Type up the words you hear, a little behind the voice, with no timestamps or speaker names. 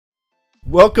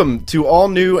Welcome to all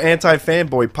new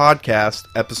Anti-Fanboy Podcast,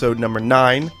 episode number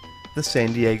 9, the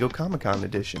San Diego Comic-Con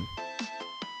edition.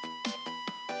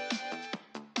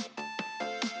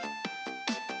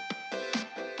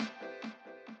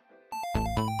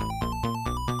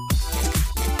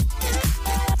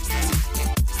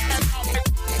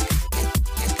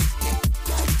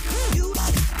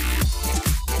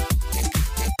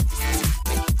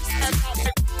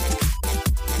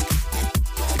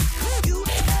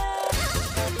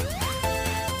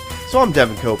 So I'm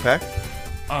Devin Kopeck.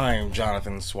 I'm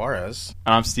Jonathan Suarez.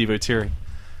 I'm Steve O'Teary.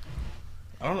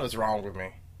 I don't know what's wrong with me.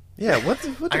 Yeah, what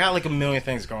I got like a million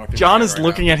things going through. John my is head right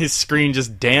looking now. at his screen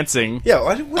just dancing. Yeah,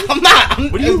 what I'm not.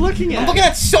 What are you looking at? I'm looking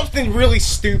at something really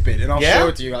stupid, and I'll Yeah? show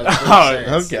it to you guys.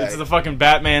 Oh, Okay. It's the fucking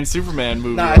Batman Superman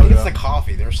movie. Nah, I think it's the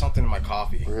coffee. There's something in my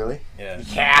coffee. Really? Yeah.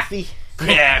 Coffee?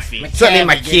 Coffee. Something in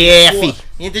my coffee.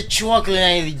 Get the chocolate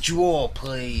out of the drawer,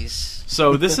 please.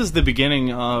 So this is the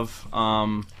beginning of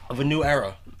Of a new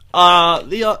era. a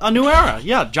new era.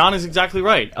 Yeah, John is exactly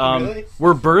right. Really?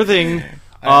 We're birthing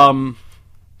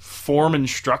form and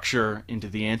structure into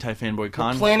the Anti-Fanboy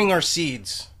Con. Planting our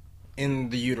seeds in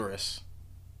the uterus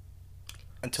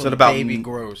until So the about- baby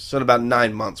grows. So in about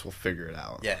 9 months, we'll figure it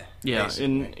out. Yeah. Yeah, basically.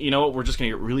 and you know what? We're just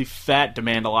gonna get really fat,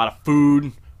 demand a lot of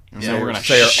food. And so Yeah, we're gonna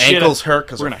say our shit ankles hurt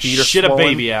 'cause we're our gonna feet are shit a swollen.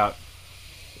 baby out.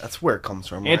 That's where it comes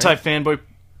from, right? Anti-Fanboy,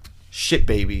 Shit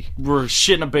baby. we're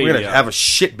shitting a baby We're gonna out. have a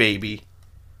shit baby.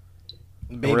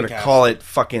 And Baby we're gonna cast. call it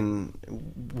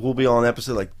fucking... We'll be on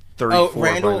episode like 34 Oh,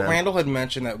 by now. Randall had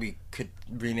mentioned that we could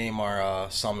rename our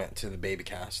summit to the Baby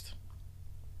Cast.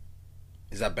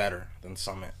 Is that better than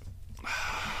Summit?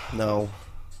 No.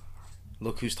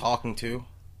 Look who's talking to.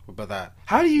 What about that?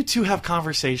 How do you two have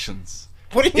conversations?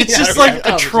 What do you mean? It's just how do we like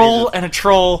have a troll conversations? and a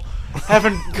troll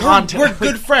having content. We're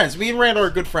good friends. Me and Randall are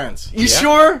good friends. You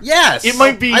sure? Yes. It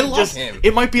might be I love just. him.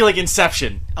 It might be like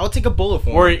Inception, I'll take a bullet for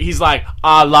him. where he's like,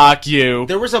 "I like you."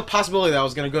 There was a possibility that I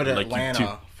was going to go to Like you Atlanta too.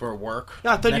 for work.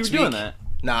 Yeah, I thought you next were doing week. that.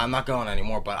 Nah, I'm not going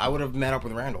anymore. But I would have met up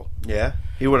with Randall Yeah?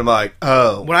 He would have been like,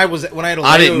 oh, when I had. A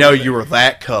I didn't know you were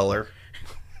that color.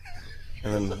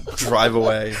 And then drive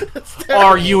away.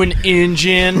 Are you an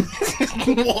engine?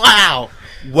 Wow.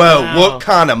 Whoa, Wow. what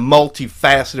kind of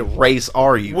multifaceted race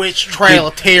are you? Which trail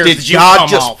of tears Did did you God come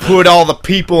just off? put all the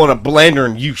people in a blender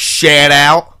and you shat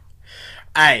out?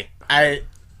 I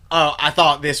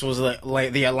thought this was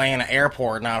the Atlanta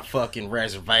airport, not a fucking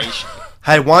reservation.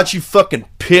 Hey, why don't you fucking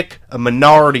pick a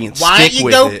minority and Why don't stick you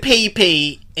with go it?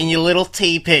 pee-pee in your little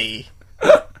TP?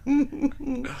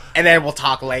 And then we'll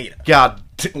talk later.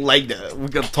 Later. We're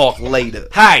gonna talk later.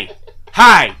 Hey,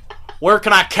 where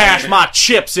can I cash my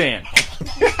chips in?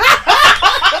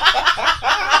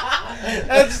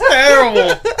 That's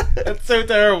terrible. That's so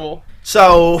terrible.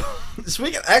 So, this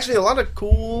week, actually, a lot of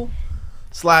cool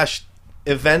 /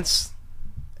 events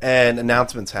and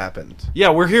announcements happened. Yeah,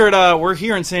 we're here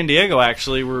in San Diego.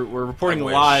 Actually, we're reporting I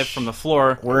wish. live from the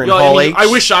floor. We're in Yo, Hall I mean, H. I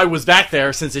wish I was back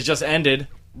there since it just ended.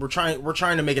 We're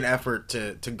trying to make an effort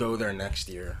to go there next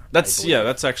year. That's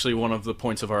that's actually one of the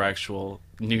points of our actual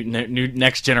new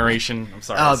next generation. I'm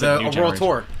sorry, I said new World generation.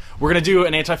 Tour. We're gonna do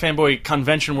an Anti-Fanboy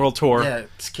Convention World Tour. Yeah,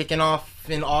 it's kicking off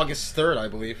in August 3rd, I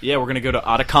believe. Yeah, we're gonna go to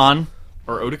Otakon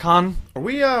or Otakon. Are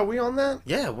we on that?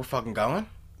 Yeah, we're fucking going.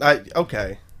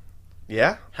 Okay.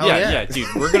 Yeah? Hell yeah, dude.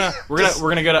 We're gonna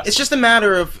go to. It's just a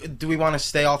matter of do we want to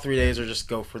stay all 3 days or just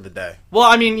go for the day? Well,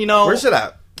 I mean, you know, Where's it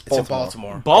at? It's in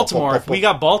Baltimore, Baltimore. If we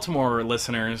got Baltimore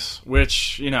listeners,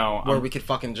 which you know, where we could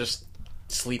fucking just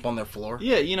sleep on their floor.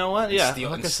 yeah, you know what? Yeah, steal,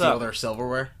 hook and us steal up. their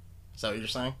silverware. Is that what you're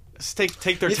saying? Just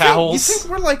take their You towels. think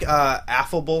we're like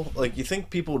affable? Like, you think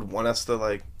people would want us to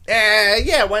like,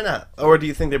 yeah, why not? Or do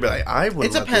you think they'd be like, I wouldn't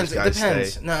It let depends. these It guys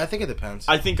depends. stay? No, I think it depends.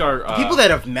 I think our People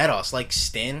that have met us, like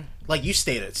Stin, like you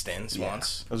stayed at Stin's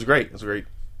once. It was great. He was a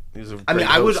I mean, great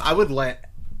I host. would let.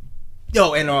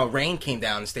 Yo, and Rain came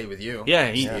down and stayed with you.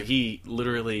 yeah, he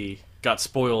literally got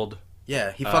spoiled.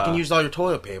 Yeah, he fucking used all your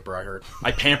toilet paper. I heard.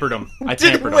 I pampered him.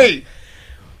 Wait.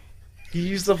 You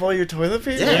used up all your toilet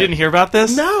paper? Yeah. You didn't hear about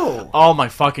this? No. Oh my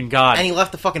fucking god. And he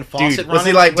left the fucking faucet Was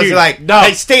he running. like, no.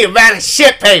 hey, Steve, man, it's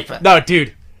shit paper. No,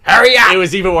 dude. Hurry up. It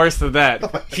was even worse than that.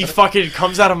 my He fucking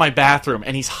comes out of my bathroom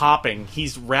and he's hopping.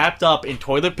 He's wrapped up in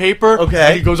toilet paper. Okay.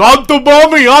 And he goes, I'm the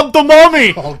mommy! I'm the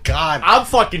mommy! Oh God. I'm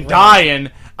fucking dying.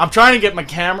 I'm trying to get my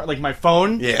camera, like my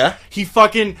phone. Yeah. He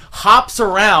fucking hops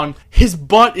around. His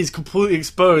butt is completely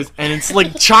exposed, and it's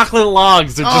like chocolate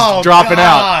logs are just dropping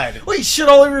out. Wait, you shit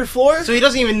all over your floor? So he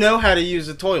doesn't even know how to use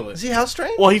the toilet. Is he house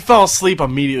trained? Well, he fell asleep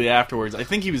immediately afterwards. I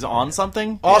think he was on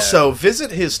something. Also,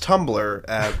 visit his Tumblr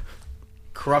at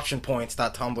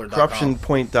Corruptionpoints.tumblr.com.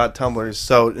 corruptionpoint.tumblr.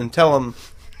 So, and tell him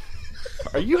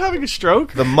Are you having a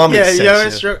stroke? The mummy Yeah, sent you having a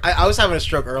you. stroke? I was having a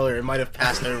stroke earlier. It might have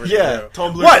passed over. Yeah. to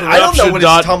you. What? I don't know what his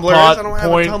Dot, Tumblr pot, is. I don't have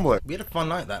a point. Tumblr. We had a fun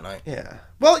night that night. Yeah.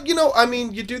 Well, I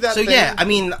mean, you do that So thing. yeah, I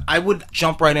mean, I would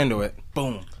jump right into it.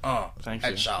 Boom. Thank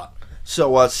you. Headshot.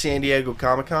 So, San Diego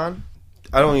Comic-Con,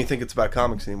 I don't even think it's about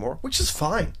comics anymore, which is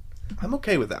fine. I'm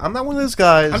okay with that. I'm not one of those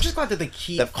guys. I'm just glad that they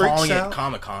keep That freaks calling out. it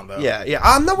Comic-Con, though. Yeah.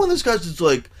 I'm not one of those guys that's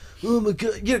like, oh my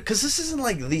god, because this isn't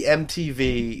like the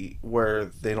MTV where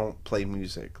they don't play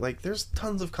music. Like, there's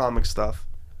tons of comic stuff,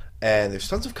 and there's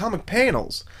tons of comic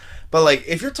panels. But like,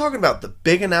 if you're talking about the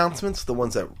big announcements, the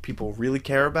ones that people really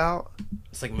care about,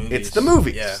 It's like movies. it's the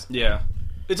movies. Yeah. Yeah.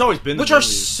 It's always been the Which are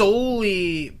movies.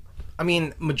 solely... I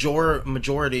mean,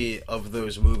 majority of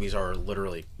those movies are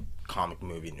literally comic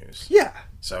movie news. Yeah.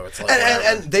 So it's like...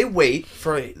 And they wait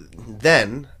for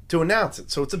then to announce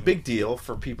it. So it's a big deal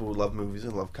for people who love movies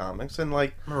and love comics. And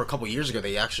like, remember a couple years ago,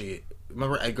 they actually...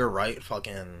 Remember Edgar Wright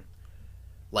fucking...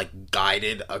 like,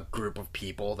 guided a group of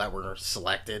people that were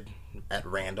selected at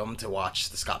random to watch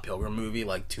the Scott Pilgrim movie,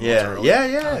 like, 2 months early.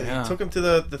 yeah. Took him to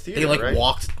the theater. They, like, right?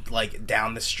 walked, like,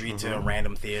 down the street to a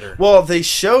random theater. Well, they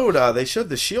showed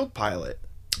the Shield pilot.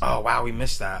 Oh, wow, we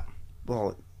missed that.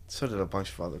 Well, so did a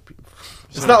bunch of other people.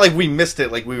 It's not like we missed it,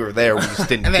 like we were there. We just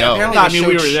didn't And then go. apparently No, I they mean, showed,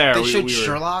 we were there. They We showed were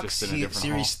Sherlock just in a different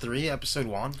Series hall. 3, Episode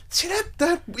 1. See,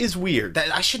 that is weird.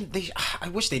 That I shouldn't... I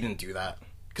wish they didn't do that.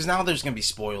 Because now there's going to be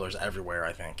spoilers everywhere,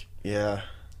 I think. Yeah.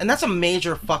 And that's a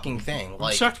major fucking thing. I'm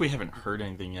Like, shocked we haven't heard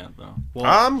anything yet, though. Well,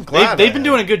 I'm glad they've I been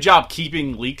have. doing a good job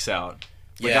keeping leaks out.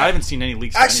 Like, Yeah. I haven't seen any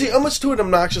leaks. to Actually, anything. almost to an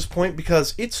obnoxious point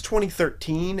because it's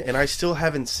 2013 and I still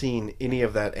haven't seen any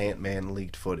of that Ant-Man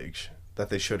leaked footage that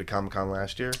they showed at Comic-Con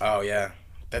last year. oh, yeah.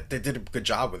 They did a good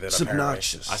job with it, It's apparently.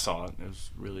 obnoxious. I saw it. It was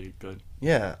really good.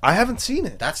 Yeah, I haven't seen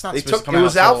it. That's not They supposed took to come it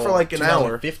was out out till for like an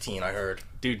hour. 2015, I heard.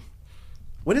 Dude,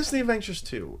 When is the Avengers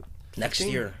 2? Next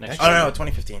 15? year. Next Oh, year. no,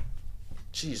 2015.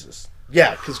 Jesus.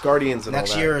 Yeah, because Guardians and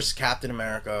Next all that. year is Captain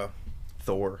America,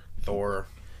 Thor. Thor.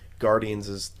 Guardians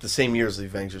is the same year as the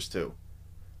Avengers 2.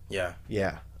 Yeah.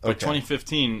 Yeah. but Okay.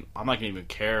 2015, I'm not gonna even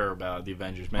care about the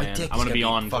Avengers, My man. dick I'm is gonna be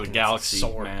gonna be on to the fucking galaxy,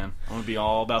 sore. man. I'm gonna be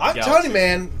all about the I'm galaxy. telling you,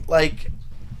 man, like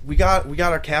we got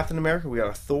our Captain America, we got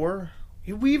our Thor,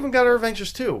 we even got our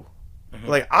Avengers 2.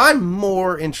 Like, I'm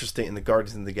more interested in the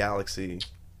Guardians of the Galaxy.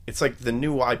 It's like the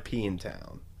new IP in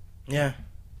town. Yeah.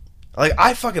 Like,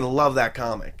 I fucking love that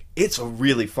comic. It's a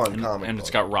really fun comic. And it's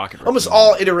book. got Rocket. almost Raccoon.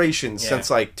 all iterations Yeah. since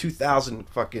like 2000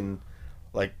 fucking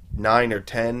like 9 or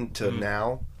 10 to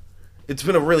now. It's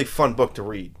been a really fun book to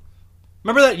read.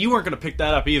 Remember that you weren't gonna pick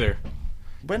that up either.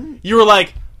 When You were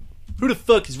like, "Who the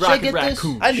fuck is Should I Rocket get this?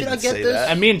 Raccoon?" I Should didn't I get say this? that.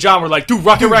 And me and John were like, "Dude,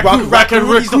 Rocket Raccoon, Rocket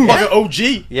Rocket He's the Raccoon." fucking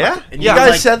OG. Yeah, And you you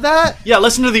guys like- said that. Yeah,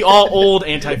 listen to the all old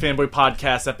Anti Fanboy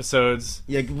podcast episodes,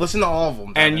 Yeah, listen to all of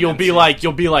them. and you'll be like,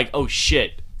 "Oh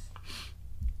shit."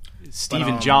 Steve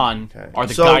and John okay. are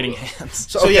the So- guiding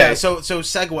hands. So okay. yeah, so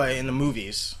segue in the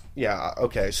movies. Yeah,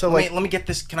 okay. So like, Let me get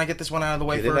this. Can I get this one out of the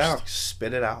way get it first? out,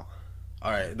 spit it out.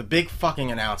 All right, the big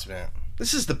fucking announcement,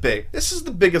 This is the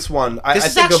biggest one I This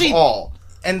is think actually- of all.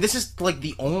 and this is like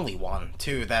the only one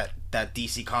too that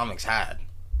DC Comics had.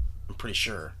 I'm pretty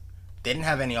sure they didn't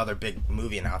have any other big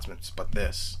movie announcements but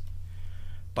this.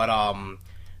 But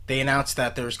they announced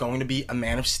that there's going to be a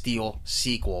Man of Steel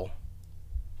sequel,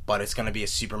 but it's going to be a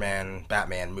Superman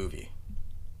Batman movie.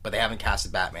 But they haven't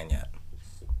casted Batman yet.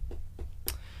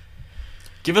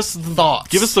 Give us Thoughts?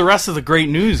 Give us the rest of the great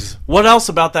news. What else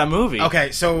about that movie?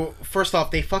 Okay, so first off,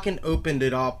 they fucking opened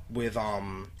it up with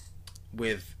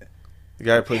The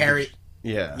guy who played Harry.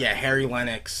 yeah, Harry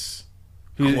Lennox.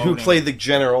 who quoting- played the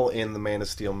general in the Man of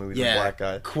Steel movie, the black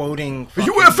guy. quoting. Are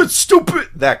you fucking- effing stupid?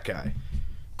 That guy.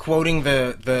 quoting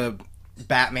the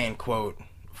Batman quote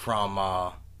from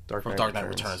Dark Dark Knight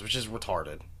Returns, which is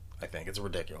retarded. I think it's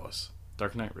ridiculous.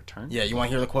 Dark Knight Returns. Yeah, you want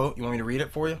to hear the quote? You want me to read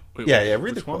it for you? Wait, Yeah, yeah.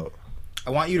 Read the which one? quote. I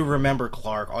want you to remember,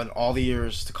 Clark, on all the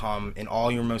years to come, in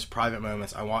all your most private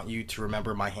moments, I want you to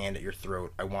remember my hand at your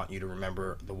throat. I want you to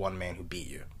remember the one man who beat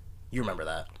you. You remember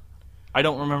that? I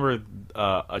don't remember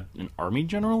an army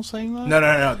general saying that. No.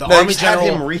 The No, army just have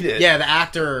general. him read it. Yeah, the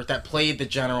actor that played the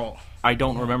general. I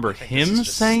don't remember this him is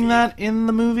just saying Steve. that in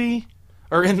the movie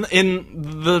or in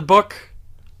the book.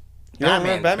 You don't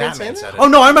remember Batman saying said that? it. Oh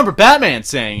no, I remember Batman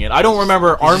saying it. I don't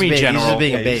remember army He's general. just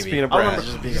being a Yeah, baby. Just being a I brat. remember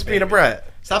just being a Just being a baby. brat.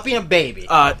 Stop being a baby.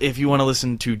 If you want to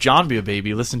listen to John be a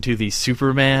baby, listen to the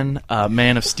Superman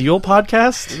Man of Steel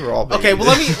podcast. We were all Okay,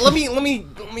 babies. well let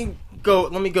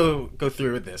me go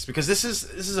through with this because this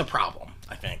is a problem.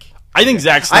 I think. I think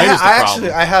Zack Snyder's the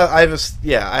problem.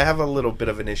 I have a little bit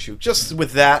of an issue just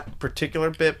with that particular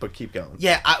bit, but keep going.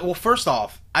 Yeah. Well, first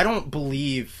off, I don't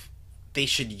believe they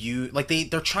should use, like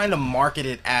they're trying to market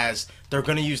it as they're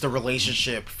going to use the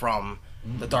relationship from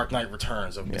the Dark Knight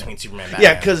Returns between Superman and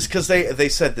Batman. Yeah, because they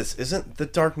said this isn't the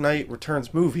Dark Knight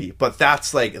Returns movie, but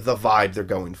that's like the vibe they're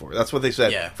going for. That's what they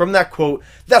said. Yeah. From that quote,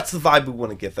 that's the vibe we want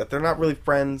to get, that they're not really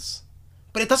friends.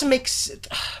 But it doesn't make sense.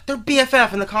 They're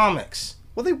BFF in the comics.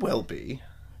 Well, they will be.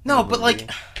 No, but like,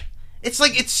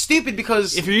 it's stupid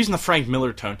because If you're using the Frank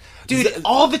Miller tone, dude,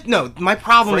 my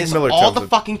problem Frank is Miller all tells the it.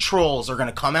 fucking trolls are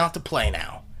gonna come out to play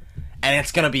now. And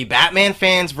it's gonna be Batman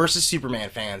fans versus Superman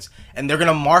fans, and they're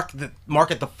gonna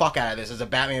market the fuck out of this as a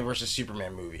Batman versus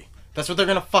Superman movie. That's what they're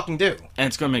gonna fucking do. and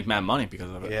it's gonna make mad money because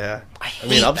of it. Yeah. I I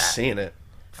mean, hate I'm that. seeing it.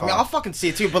 I mean, I'll fucking see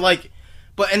it too,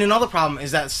 and another problem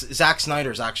is that Zack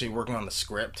Snyder's actually working on the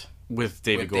script With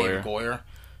David with Goyer. David Goyer.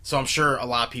 So I'm sure a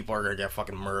lot of people are gonna get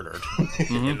fucking murdered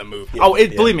in the movie. Oh,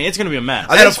 believe me, it's gonna be a mess. I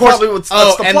think And of course, that's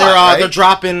the and plot, they're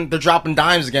right? dropping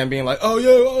dimes again, being like, oh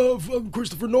yeah, fucking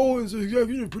Christopher Nolan's the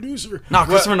executive producer. No,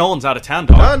 Christopher Nolan's out of town,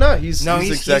 dog. No, he's No,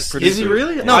 exec he's- producer. Is he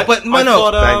really? No, but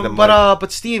Bang them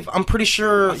but Steve, I'm pretty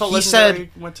sure I thought he Legendary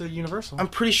said. went to Universal. I'm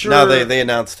pretty sure. No, they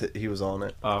announced it. He was on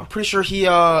it. I'm pretty sure he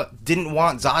didn't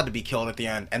want Zod to be killed at the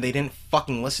end, and they didn't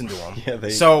fucking listen to him. Yeah,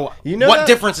 so You know what that?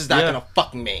 difference is that Yeah. gonna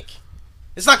fucking make?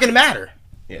 It's not gonna matter.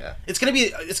 Yeah. It's gonna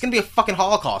be a fucking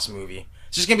Holocaust movie.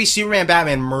 It's just gonna be Superman,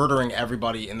 Batman murdering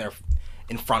everybody in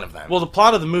front of them. Well, the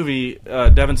plot of the movie,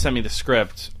 Devin sent me the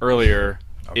script earlier.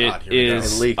 Oh, God, here we go. It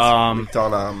Is leaked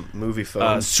on movie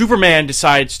phone. Superman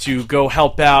decides to go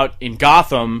help out in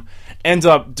Gotham, ends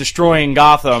up destroying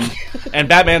Gotham, and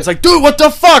Batman's like, dude, what the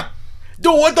fuck?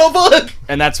 dude, what the fuck?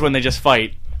 And that's when they just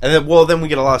fight. And then we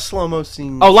get a lot of slow-mo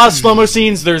scenes. Oh, a lot of slow-mo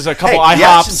scenes. There's a couple Hey, IHOPs. the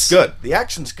action's good. The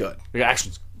action's good. The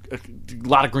action's a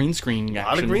lot of green screen action.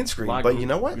 A lot of green screen. A lot of But green- you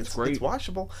know what? It's It's great.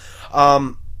 watchable.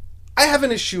 I have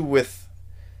an issue with...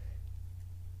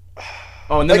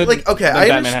 Oh, and then, okay, then I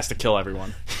Batman underst- has to kill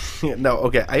everyone. No,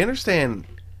 okay. I understand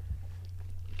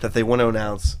that they want to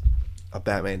announce a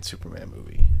Batman-Superman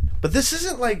movie. But this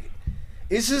isn't like...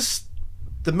 Is this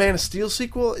the Man of Steel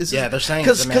sequel? Is Yeah, this, they're saying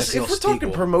it's the Man of Steel if we're talking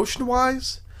sequel.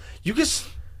 promotion-wise, you just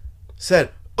said,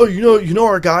 oh, you know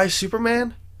our guy,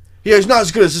 Superman? Yeah, he's not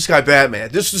as good as this guy,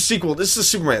 Batman. This is the sequel. This is the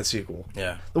Superman sequel.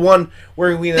 Yeah. The one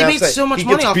where we announced made that so much he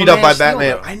money gets off beat of up Man by of Steel, Batman.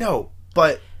 though. I know,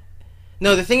 but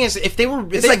No, the thing is, if they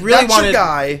it's really like wanted, that's your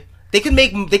guy. they could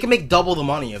make double the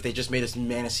money if they just made a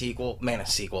Man of Steel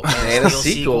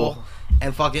sequel,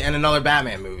 and another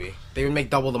Batman movie. They would make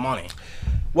double the money.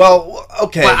 Well,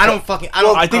 okay. But I don't fucking.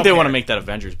 I think they want to care. make that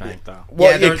Avengers Bank, though.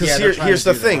 Well, Yeah, yeah, they're- because yeah, they're trying here's to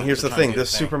the do thing. that. Here's the They're trying thing. to do The the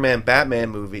thing. Superman Batman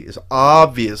movie is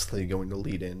obviously going to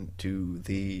lead into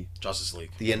the Justice League.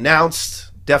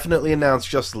 definitely announced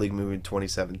Justice League movie in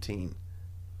 2017.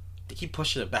 They keep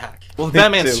pushing it back. Well, the Me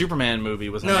Batman too. Superman movie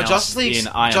was No, announced Justice League's in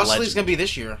I Am Legend. gonna be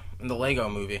this year in the Lego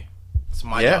movie. It's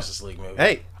my Yeah. Justice League movie.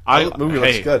 Hey, that movie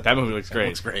looks good. That movie looks It great.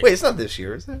 looks great. Wait, it's not this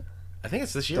year, is it? I think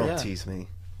it's this year. Don't Yeah, tease me.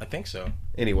 I think so.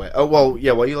 Anyway, while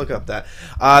you look up that,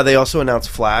 they also announced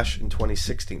Flash in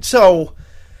 2016. So,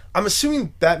 I'm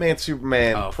assuming Batman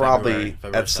Superman probably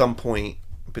February at some point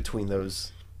between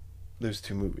those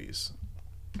two movies.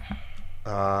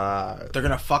 They're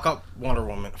gonna fuck up Wonder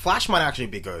Woman. Flash might actually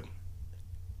be good.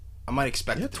 I might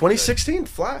expect it. To be 2016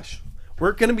 Flash.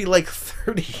 We're gonna be like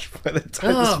 30 by the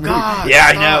time Oh, this movie. God, yeah,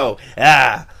 I stop. know.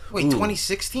 Yeah. good. Wait,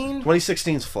 2016?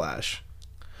 2016's Flash.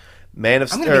 Man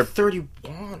of I'm Steel. gonna be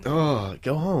 31. Oh,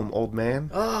 go home, old man.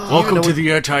 Welcome to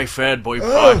the Anti-Fanboy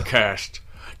Podcast.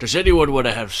 Does anyone want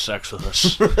to have sex with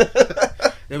us?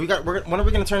 Yeah, when are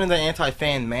we gonna turn into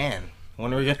anti-fan man?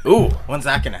 When are we gonna? Ooh. When's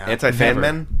that gonna happen? Anti-fan Never.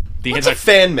 men. The What's a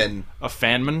fan man? A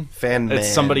fanman? Fan man. It's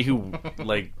somebody who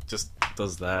just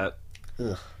does that.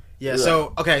 Yeah.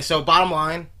 So bottom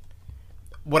line,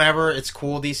 whatever. It's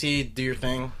cool. DC, do your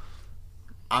thing.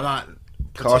 I'm not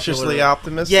Cautiously particularly-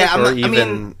 optimistic, Yeah, or I even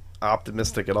mean,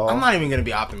 optimistic at all. I'm not even gonna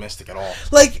be optimistic at all.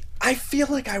 Like, I feel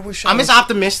like I wish I'm was... as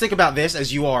optimistic about this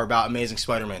as you are about Amazing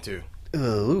Spider-Man 2.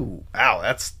 Ooh, wow,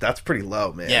 that's pretty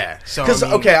low, man. Yeah. So because I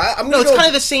mean, I'm no, gonna it's go... kind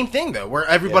of the same thing though, where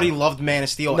everybody loved Man of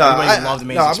Steel, No, everybody loved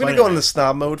Amazing I'm Spider-Man. gonna go in the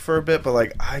snob mode for a bit, but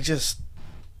like I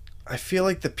feel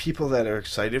like the people that are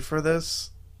excited for this,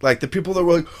 like the people that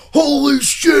were like, "Holy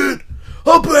shit,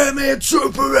 a Batman,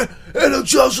 Superman, and a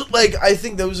Justice," like I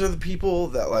think those are the people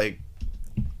that like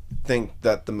think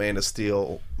that the Man of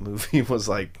Steel movie was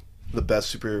like the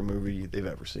best superhero movie they've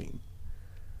ever seen.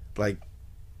 Like,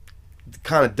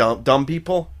 kind of dumb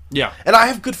people. Yeah. And I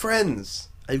have good friends.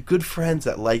 I have good friends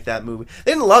that like that movie.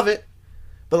 They didn't love it,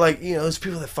 but like, you know, there's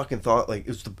people that fucking thought like it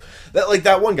was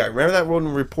that one guy. Remember that one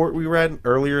report we read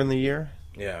earlier in the year?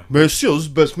 Yeah. Man of Steel is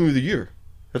the best movie of the year.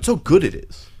 That's how good it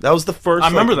is. That was the first. I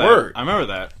remember that. word. I remember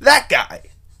that. That guy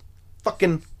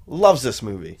fucking loves this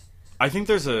movie. I think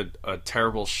there's a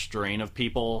terrible strain of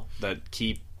people that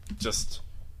keep just...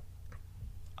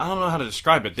 I don't know how to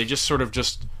describe it. They just sort of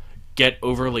just get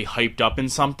overly hyped up in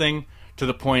something to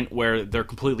the point where they're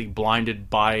completely blinded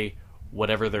by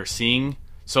whatever they're seeing.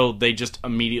 So they just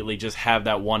immediately just have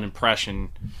that one impression,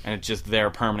 and it's just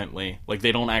there permanently. Like,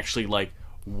 they don't actually, like,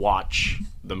 watch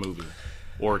the movie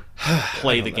or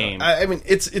play the game. I mean,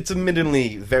 it's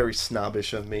admittedly very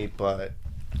snobbish of me, but...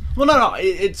 Well, no,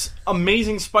 it's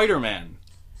Amazing Spider-Man.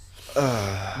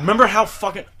 Remember how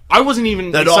fucking... I wasn't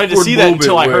even excited to see that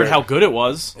until I heard how good it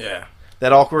was. Yeah.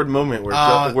 That awkward moment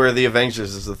where the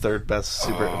Avengers is the third best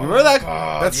super... Remember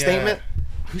that statement?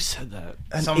 Who said that?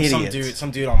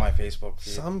 Some dude on my Facebook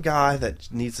feed. Some guy that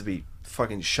needs to be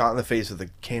fucking shot in the face with a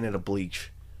can of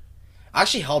bleach. I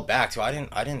actually held back, too. I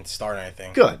didn't start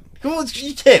anything. Good. Well,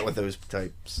 you can't with those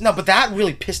types. No, but that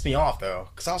really pissed me off, though.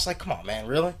 Because I was like, come on, man.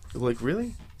 Really? Like,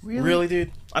 really? Really,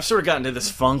 dude? I've sort of gotten into this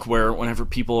funk where whenever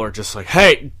people are just like,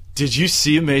 hey, did you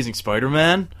see Amazing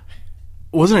Spider-Man?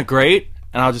 Wasn't it great?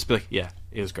 And I'll just be like, yeah,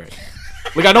 it was great.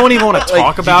 Like, I don't even want to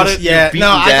talk about it. Yeah, no,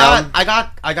 I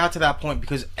got to that point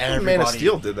because everybody... Man of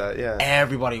Steel did that, yeah.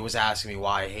 Everybody was asking me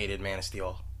why I hated Man of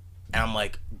Steel. And I'm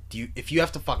like, if you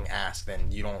have to fucking ask,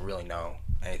 then you don't really know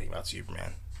anything about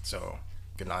Superman. So,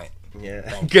 good night.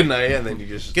 Yeah. Good night, and then you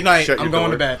just good night, shut your I'm going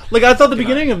door. to bed. Like, I thought the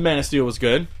beginning of Man of Steel was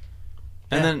good.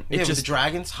 And then it with just... the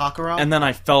dragons, Hakura. And then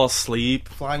I fell asleep.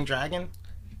 Flying dragon.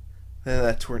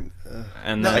 That turned...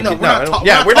 And No, then we're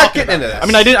not we're not getting about into that. this. I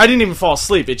mean, I didn't even fall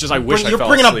asleep. It's just I wish I fell asleep. You're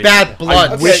bringing up bad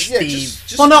blood. I wish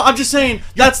Steve. Well, no, I'm just saying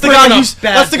that's the bringing guy up who's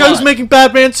bad who's blood. making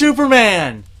Batman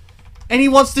Superman, and he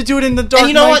wants to do it in the Dark And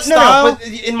you know Knight what? style. No, but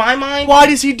in my mind... Why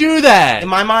does he do that? In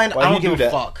my mind, Why I do don't you give do a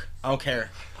that? fuck. I don't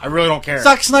care. I really don't care.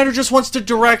 Zack Snyder just wants to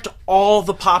direct all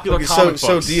the popular comic books.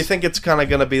 So do you think it's kind of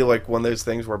going to be like one of those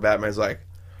things where Batman's like,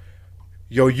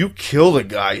 yo, you killed a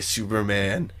guy,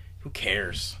 Superman. Who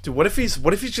cares? Dude, what if he's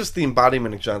just the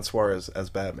embodiment of John Suarez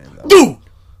as Batman, though? dude?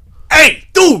 Hey,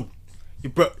 dude!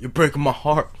 You're breaking my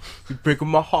heart. You're breaking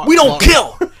my heart. We don't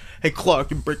kill. Hey, Clark,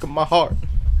 you're breaking my heart.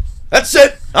 That's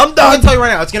it! I'm I'm done! gonna tell you right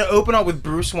now, it's gonna open up with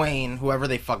Bruce Wayne, whoever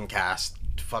they fucking cast,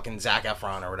 fucking Zac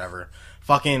Efron or whatever,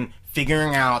 fucking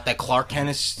figuring out that Clark Kent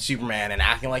is Superman and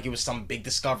acting like it was some big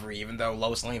discovery, even though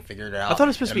Lois Lane figured it out. I thought it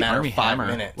was supposed to in be a matter Armie of 5 Hammer.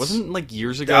 minutes. Wasn't it like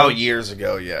years ago? Oh, years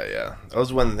ago, yeah. That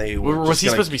was when they were Was he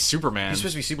supposed to be Superman? He's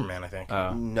supposed to be Superman, I think.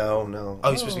 No.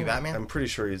 Oh, he's supposed to be Batman? I'm pretty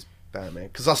sure he's Batman.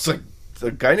 Because I was like,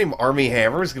 the guy named Armie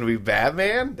Hammer is going to be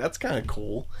Batman? That's kind of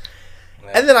cool.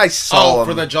 Yeah. And then I saw him.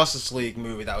 for the Justice League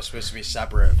movie that was supposed to be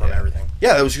separate from everything.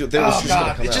 Yeah, that was just going to God, come it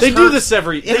out. just They do hurts. this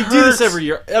every. It They do hurts. this every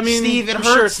year. I mean, Steve, it I'm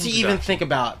sure hurts it's to even think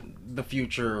about the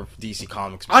future of DC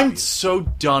Comics I'm movies. so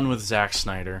done with Zack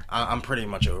Snyder. I'm pretty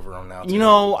much over him now, too. You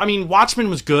know, I mean, Watchmen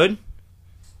was good.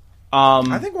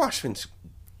 I think Watchmen's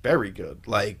very good.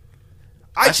 Like,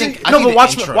 I think No, but the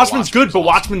Watchmen's intro to good, Watchmen but was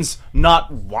Watchmen's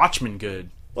not Watchmen good.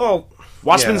 well,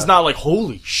 Watchmen's yeah. not like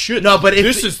holy shit. No, but if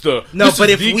this is the no, this but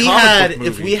is if the we comic had book movie.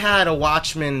 if we had a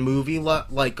Watchmen movie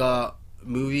like a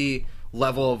movie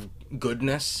level of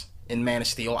goodness in Man of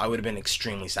Steel, I would have been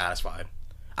extremely satisfied.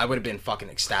 I would have been fucking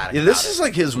ecstatic. Yeah, this about is it.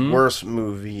 like his worst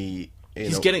movie.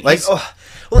 He's getting- like, he's-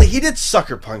 well, he did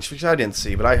Sucker Punch, which I didn't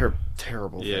see, but I heard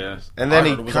terrible Yeah. things. And then I he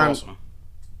heard it was kind awesome.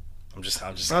 I'm just.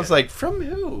 I was kidding. like, from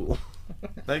who?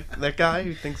 that guy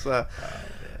who thinks I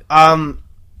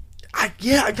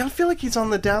kind of feel like he's on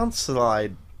the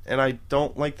downslide, and I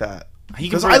don't like that. He can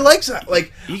Because bring- I like that.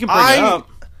 Like, you can bring it up.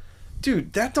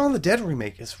 Dude, that Dawn of the Dead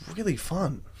remake is really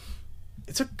fun.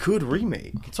 It's a good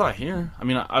remake. That's what I hear. I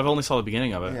mean, I've only saw the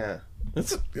beginning of it. Yeah,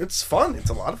 it's fun. It's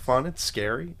a lot of fun. It's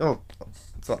scary. Oh,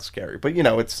 it's not scary, but you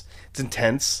know, it's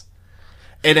intense.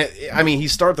 And I mean, he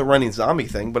started the running zombie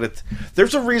thing, but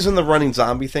there's a reason the running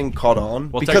zombie thing caught on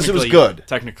because it was good.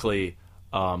 Technically,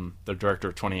 the director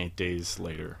of 28 Days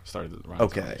Later started the run.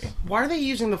 Okay. Why are they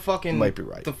using the fucking Might be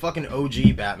right. the fucking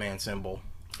OG Batman symbol?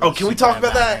 Oh, can we talk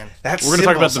about Batman? that? That We're gonna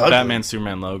talk about symbol's the ugly. Batman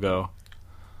Superman logo.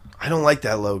 I don't like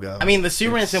that logo. I mean, the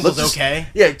Superman symbol's Let's just- okay.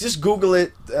 Yeah, just Google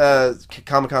it.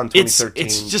 Comic-Con 2013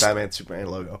 It's just- Batman Superman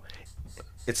logo.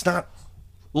 It's not.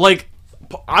 Like,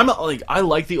 I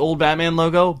like the old Batman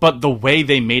logo, but the way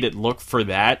they made it look for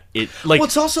that, Well,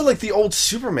 it's also like the old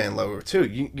Superman logo too.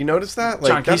 You notice that?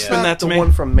 Like John, can you that's spin not that to the me?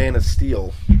 one from Man of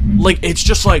Steel. like it's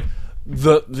just like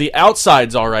the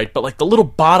outside's all right, but like the little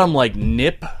bottom like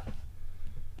nip,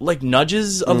 like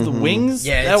nudges of the wings,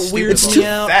 Yeah, that it's stupid. weirds It's me too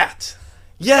out. fat.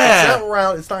 It's Yeah, not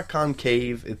round. It's not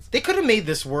concave. It's They could have made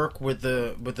this work with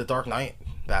the Dark Knight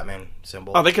Batman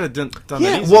symbol. oh, they could have done that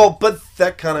yeah. easy. Well, but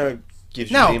that kind of gives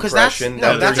you No, the 'cause that's- impression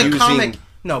no, that that's they're a using comic-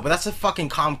 No, but that's a fucking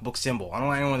comic book symbol. I don't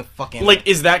want anyone to fucking Like,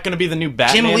 is that going to be the new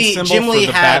Batman symbol Jim Lee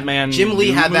for the had Batman? Jim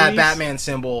Lee had that movies? Batman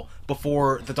symbol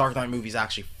before the Dark Knight movies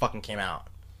actually fucking came out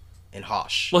in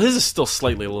Hosh. Well, his is still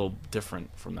slightly a little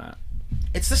different from that.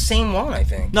 It's the same one, I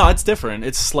think, No, it's different.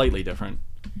 It's slightly different.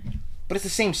 but it's the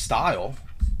same style.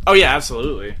 Oh yeah,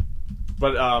 absolutely.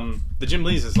 But the Jim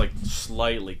Lee's is like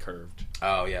slightly curved.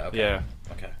 Oh yeah, okay. Yeah.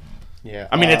 Okay. Yeah.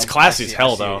 I mean, it's classy I see as hell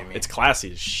what though. you mean. It's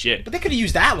classy as shit. But they could have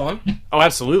used that one. Oh,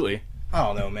 absolutely. I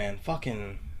don't know, man.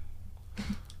 Fucking.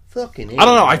 fucking. I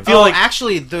don't know. I feel like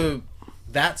actually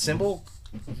that symbol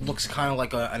looks kind of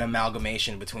like an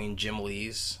amalgamation between Jim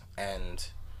Lee's and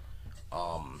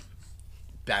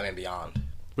Batman Beyond,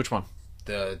 which one?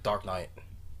 the Dark Knight.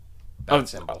 Oh, Bat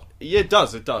symbol. Yeah, it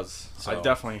does. It does. So- I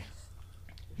definitely.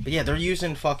 But yeah, they're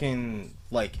using fucking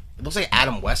like it looks like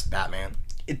Adam West Batman.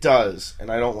 It does,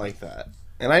 and I don't like that.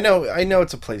 And I know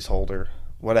it's a placeholder.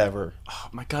 Whatever. Oh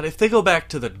my god! If they go back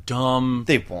to the dumb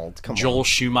They won't. Come Joel on.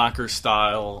 Schumacher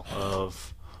style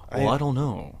of, well, I don't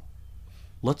know.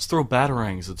 Let's throw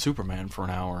batarangs at Superman for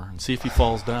an hour and see if he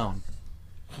falls down.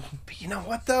 But you know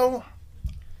what though?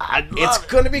 It's It's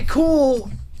gonna be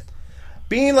cool.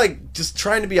 Being like just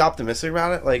trying to be optimistic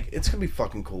about it, like it's gonna be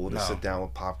fucking cool to No. sit down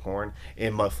with popcorn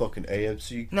in my fucking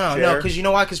AMC No, chair. because you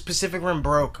know why? Because Pacific Rim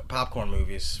broke popcorn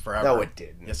movies forever. No, it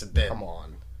didn't. Yes, it did. Come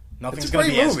on. Nothing's It's a gonna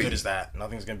great be as movie. good as that.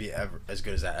 Nothing's gonna be ever as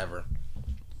good as that ever.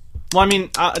 Well, I mean,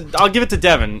 I'll give it to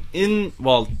Devin.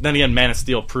 Then again, Man of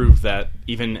Steel proved that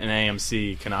even an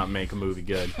AMC cannot make a movie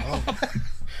good.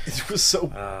 It was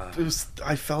so.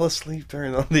 I fell asleep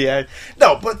during the ad.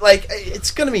 No, but like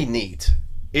it's gonna be neat.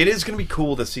 It is gonna be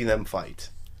cool to see them fight.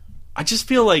 I just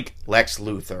feel like Lex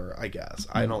Luthor, I guess.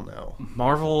 I don't know.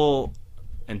 Marvel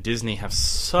and Disney have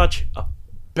such a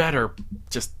better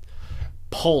just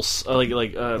pulse. They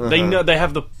know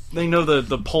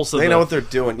the pulse of They the, know what they're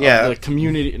doing. of Yeah. the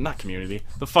community, not community,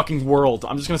 the fucking world.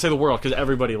 I'm just gonna say the world because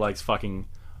everybody likes fucking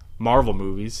Marvel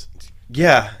movies.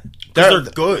 Yeah. They're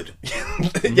good.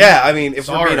 Yeah, I mean, if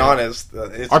we're Sorry. being honest,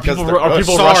 it's Are because people they're good.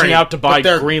 rushing Sorry, out to buy but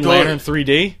they're Green good. Lantern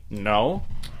 3D? No.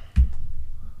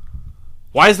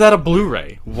 Why is that a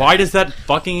Blu-ray? Why does that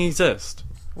fucking exist?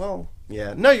 Well,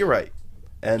 yeah. No, you're right.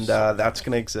 And that's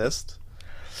going to exist.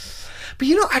 But,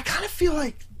 I kind of feel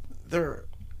like they're...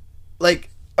 Like,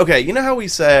 okay, you know how we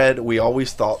said we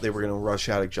always thought they were going to rush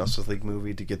out a Justice League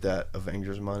movie to get that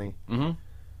Avengers money? Mm-hmm.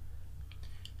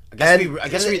 I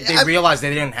guess they realized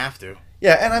they didn't have to.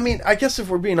 Yeah, and I mean, I guess if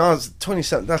we're being honest,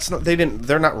 27,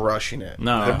 they're not rushing it.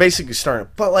 No. They're basically starting.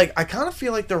 But, like, I kind of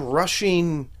feel like they're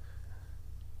rushing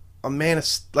a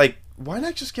like, why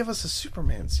not just give us a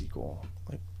Superman sequel?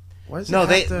 Like, why does it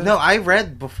have to... No, I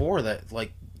read before that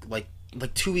like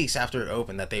 2 weeks after it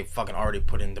opened that they fucking already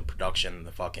put into production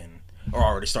or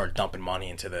already started dumping money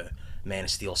into the Man of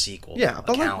Steel sequel. Yeah,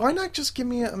 but account. like, why not just give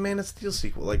me a Man of Steel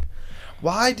sequel? Like,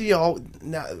 why do y'all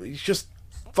now? Just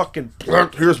fucking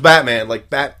here's Batman.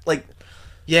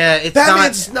 Yeah, it's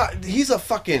Batman's not. He's a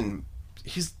fucking.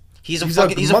 He's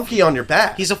a monkey on your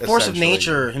back. He's a force of essentially.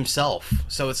 nature himself.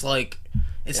 So it's like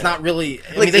it's not really. I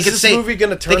Like, mean, they is could this say movie going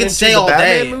to turn they can into say the all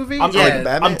Batman day. movie? I'm, Like, I'm-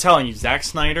 Batman? I'm telling you, Zack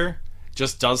Snyder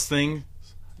just does things.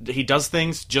 He does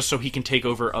things just so he can take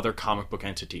over other comic book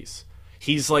entities.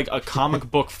 He's like a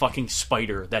comic book fucking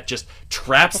spider that just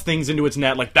traps things into its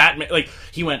net. Like Batman, like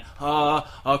he went,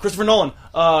 Christopher Nolan.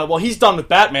 Well, he's done with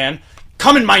Batman.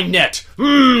 Come in my net.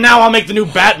 Now I'll make the new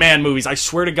Batman movies. I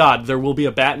swear to God, there will be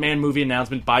a Batman movie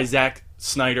announcement by Zack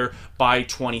Snyder by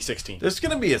 2016. There's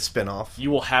going to be a spin-off You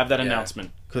will have that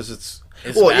announcement. because it's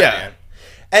It's Batman. yeah.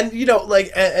 And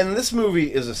and this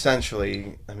movie is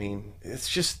essentially, I mean,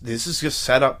 this is just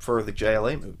set up for the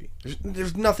JLA movie.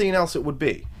 There's nothing else it would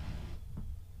be.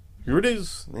 Here it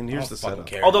is, and here's the fucking setup.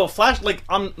 care. Although Flash, like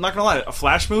I'm not gonna lie, a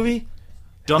Flash movie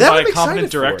done That by I'm a excited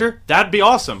competent for. director, that'd be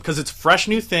awesome because it's a fresh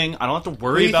new thing. I don't have to Who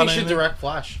worry do you about think should anything. direct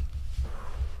Flash?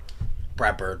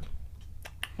 Brad Bird.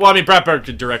 Well, I mean, Brad Bird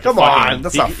could direct. Come a fucking, on,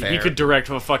 that's he, not He fair. could direct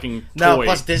a fucking No, toy.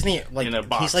 plus Disney, in a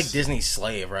box. he's like Disney's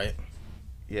slave, right?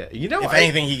 Yeah, If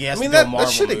anything, he has I mean, to do a that Marvel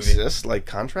should movie. exist, like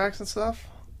contracts and stuff.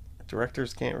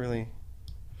 Directors can't really.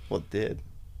 Well, it did.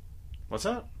 What's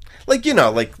that? Like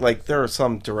like there are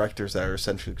some directors that are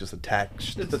essentially just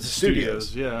attached to the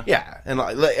studios. Yeah. Yeah,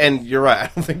 and you're right.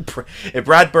 I don't think if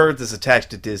Brad Bird is attached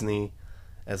to Disney,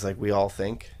 as like we all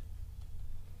think,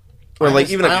 or like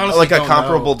even I honestly like a don't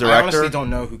comparable know. I director. honestly don't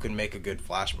know who could make a good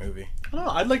Flash movie. I don't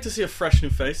know. I'd like to see a fresh new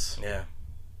face. Yeah.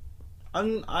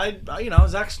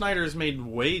 Zack Snyder has made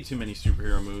way too many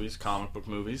superhero movies, comic book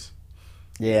movies.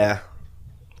 Yeah.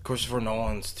 Christopher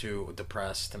Nolan's too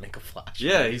depressed to make a Flash.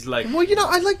 Yeah, he's like, Well,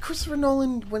 I like Christopher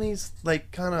Nolan when he's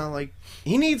like kind of like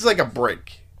he needs like a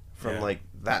break from Yeah. like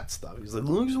that stuff. He's like,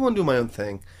 I just want to do my own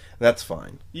thing. That's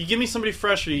fine. You give me somebody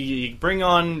fresh, or you bring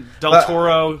on Del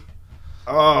Toro.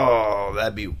 Oh,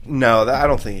 that'd be I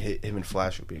don't think him and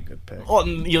Flash would be a good pick. Well,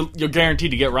 you're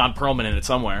guaranteed to get Ron Perlman in it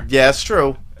somewhere. Yeah, it's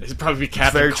true. He'd probably be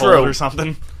Captain very Cold true. or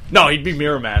something. No, he'd be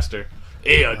Mirror Master.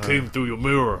 Hey, I came through your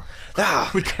mirror.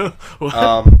 Ah.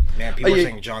 Man, people are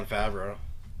saying Jon Favreau.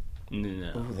 No,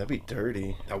 Ooh, that'd be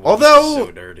dirty. That would be Although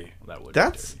so dirty. that would.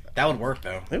 That would work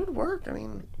though. It would work. I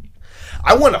mean,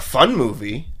 I want a fun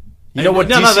movie. You know what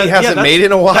No, DC hasn't that's- made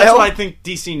in a while? That's what I think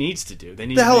DC needs to do. They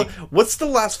need the to hell? make... What's the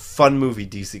last fun movie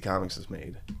DC Comics has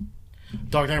made?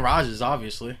 Dark Knight Rises,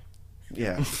 obviously.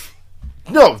 Yeah.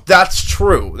 No, that's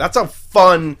true. That's a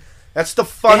fun. That's the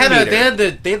fun. They had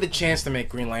the chance to make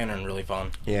Green Lantern really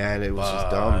fun. Yeah, and it was just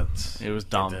dumb. It was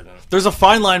dumb. didn't. There's a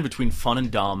fine line between fun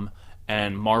and dumb,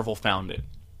 and Marvel found it.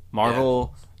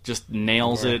 Marvel just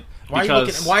nails it. Why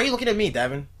are you looking at me,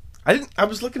 Devin? I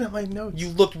was looking at my notes. You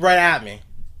looked right at me.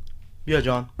 Yeah,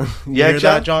 John. Yeah, hear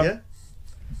that, John? Yeah.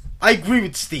 I agree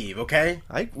with Steve. Okay.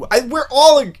 We're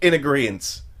all in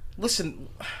agreement. Listen,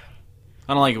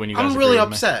 I don't like it when you guys I'm agree really with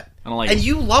me. upset. I don't like and it.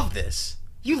 you love this.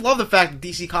 You love the fact that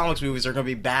DC Comics movies are going to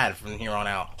be bad from here on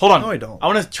out. Hold on. No, I don't. I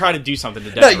want to try to do something to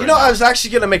No, Devin you know, right I now. was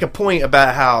actually gonna make a point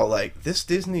about how like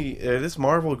this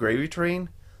Marvel gravy train,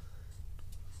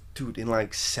 dude. In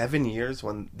like 7 years,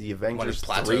 when the Avengers 3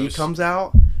 plateaus. comes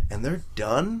out and they're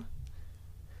done,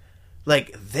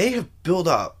 like they have built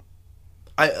up.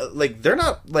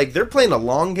 They're playing a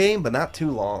long game, but not too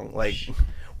long. Like,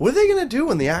 what are they gonna do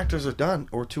when the actors are done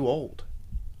or too old?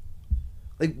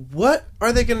 Like, what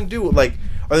are they gonna do? Like,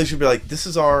 are they should be like, this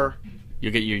is our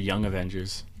You'll get your young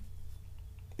Avengers.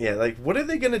 like, what are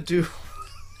they gonna do?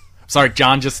 Sorry,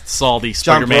 John just saw the John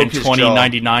Spider-Man broke his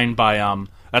 2099 by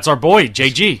that's our boy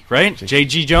JG, right?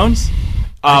 JG Jones.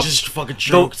 I just fucking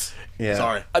choked. Yeah.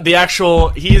 Sorry.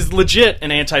 He is legit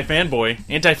an anti-fanboy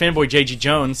JG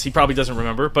Jones. He probably doesn't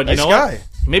remember, but you Nice know guy. what?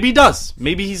 Maybe he does.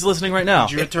 Maybe he's listening right now.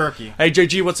 You're a turkey. Hey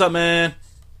JG, what's up, man?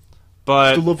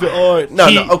 But love your art. No,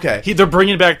 okay. They're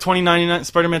bringing back 2099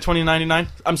 Spider-Man 2099.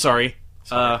 I'm sorry.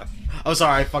 I'm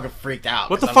sorry, I fucking freaked out.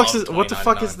 What the 'cause I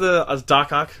fuck love is the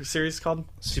Doc Ock series called?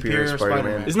 Superior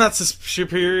Spider-Man? Isn't that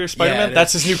Superior Spider-Man? it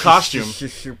That's is. his new costume.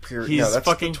 Superior. He's No, that's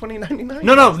fucking- the 2099.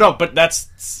 No, but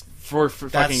that's for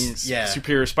That's- fucking yeah.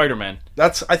 Superior Spider-Man.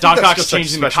 That's I think Doc that's Ock's just like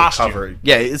changing the special costume. cover.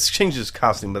 Yeah, it's changed his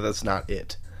costume, but that's not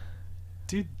it.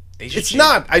 Dude, They should It's change-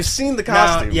 not. I've seen the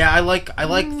costume. No, yeah, I like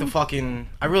the fucking.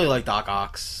 I really like Doc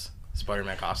Ock's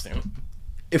Spider-Man costume.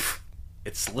 If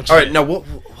It's legit. all right, no. We'll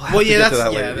have to yeah, get to that's-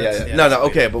 that yeah, later. that's- Yeah. yeah, No, that's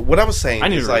okay. But what I was saying I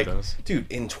need is to read like, those.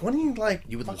 dude, in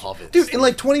You would love it, dude, Steve. in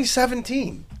like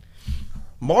 2017,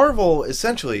 Marvel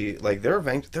essentially like they're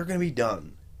going to be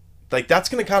done. Like that's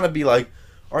going to kind of be like,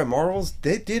 all right, Marvel's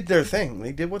they did their thing.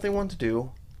 They did what they wanted to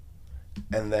do,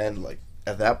 and then like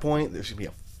at that point, there's going to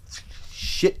be a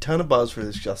shit ton of buzz for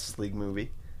this Justice League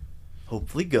movie.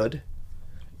 Hopefully good.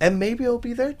 And maybe it'll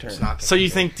be their turn. It's not so you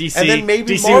think DC? And then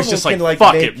maybe DC Marvel was just like, can, like,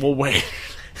 fuck make- it, we'll wait.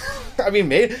 I mean,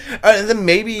 maybe, and then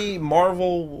maybe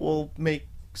Marvel will make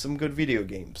some good video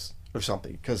games or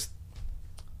something. Because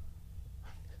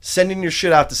sending your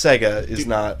shit out to Sega is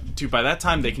not. Dude, by that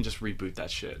time they can just reboot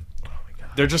that shit.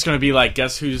 They're just gonna be like,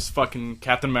 guess who's fucking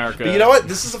Captain America? But you know what?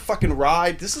 This is a fucking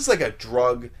ride. This is like a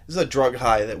drug. This is a drug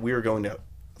high that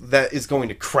that is going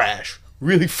to crash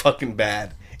really fucking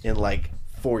bad in like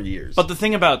 4 years. But the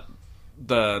thing about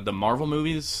the Marvel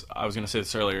movies, I was gonna say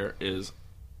this earlier, is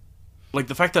like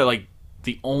the fact that like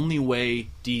the only way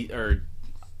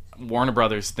Warner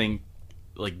Brothers think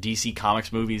like DC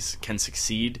Comics movies can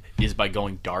succeed is by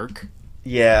going dark.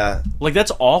 yeah. Like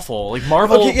that's awful. Like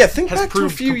Marvel Okay, yeah. Think has back to a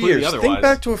proved few completely years. otherwise. Think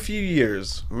back to a few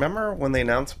years. Remember when they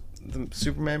announced the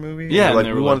Superman movie? Yeah, They were and like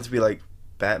they we were wanted like- to be like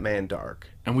Batman dark.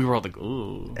 And we were all like,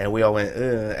 ooh. And we all went,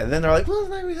 ugh. And then they're like, well, it's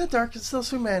not really that dark. It's still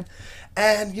Superman.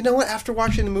 And you know what? After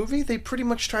watching the movie, they pretty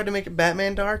much tried to make it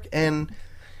Batman dark, and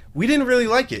we didn't really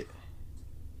like it.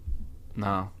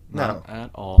 No, No. not at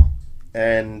all.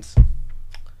 And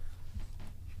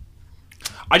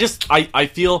I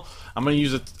feel I'm gonna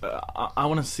use it. I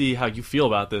want to see how you feel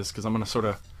about this because I'm gonna sort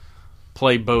of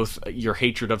play both your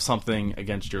hatred of something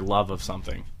against your love of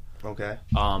something. okay,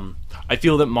 I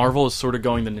feel that Marvel is sort of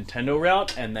going the Nintendo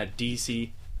route, and that DC,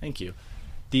 thank you,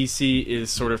 DC is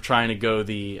sort of trying to go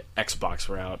the Xbox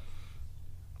route.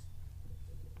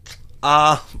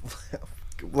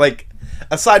 like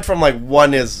aside from like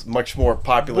one is much more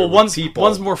popular. Well, with people.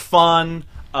 one's more fun.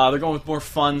 They're going with more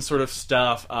fun sort of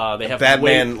stuff. They have Batman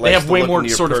way, they likes have to way look more into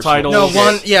your sort of personal titles.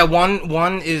 No, shit.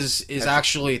 one is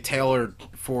actually tailored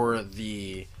for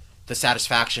the the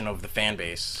satisfaction of the fan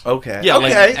base. Okay. Yeah,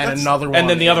 like- okay. And another one, And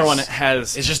then the other one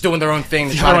has is just doing their own thing.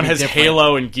 the other one has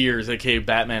Halo and Gears, aka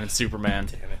Batman and Superman.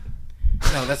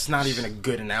 No, that's not even a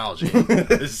good analogy.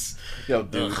 It's Yo,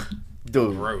 dude. Ugh.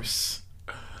 Dude. gross.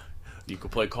 You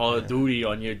could play Call of Duty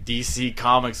on your DC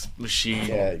Comics machine.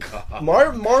 Yeah.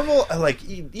 Marvel, like,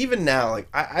 even now, like,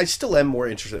 I still am more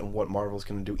interested in what Marvel's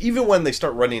going to do. Even when they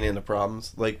start running into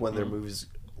problems, like when their movies,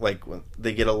 like, when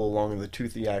they get a little long in the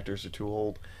tooth, the actors are too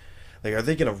old. Like, are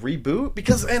they going to reboot?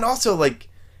 Because, and also, like,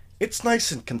 it's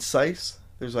nice and concise.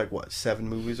 There's, like, what, 7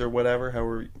 movies or whatever?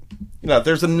 However,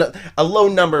 there's a low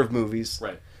number of movies.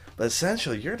 Right. But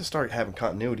essentially, you're going to start having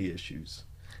continuity issues.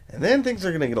 And then things are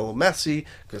going to get a little messy,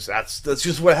 because that's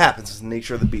just what happens. It's the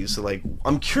nature of the beast. So, like,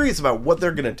 I'm curious about what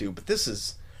they're going to do, but this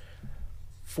is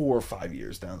 4 or 5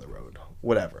 years down the road.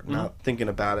 Whatever. Not thinking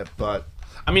about it, but...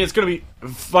 I mean, it's gonna be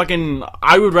fucking.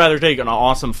 I would rather take an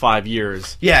awesome 5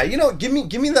 years. Yeah, give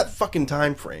me that fucking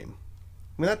time frame.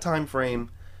 Give me that time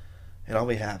frame, and I'll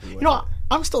be happy with it.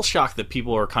 I'm still shocked that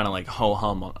people are kind of like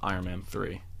ho-hum on Iron Man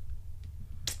 3. What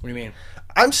do you mean?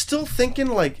 I'm still thinking,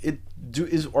 like,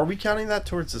 are we counting that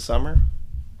towards the summer?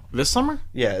 This summer?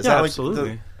 Yeah, is Yeah, that like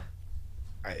absolutely.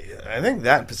 I think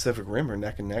that and Pacific Rim are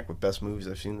neck and neck with best movies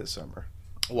I've seen this summer.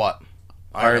 What?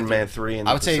 Iron Man 3 and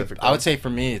I would Pacific Rim. I would say for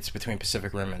me, it's between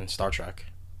Pacific Rim and Star Trek.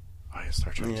 Oh, yeah,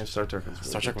 Star Trek. Yeah, Star Trek was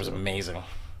Star Trek was amazing.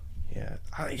 Yeah,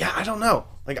 I don't know.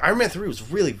 Like, Iron Man 3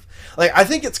 was really... Like, I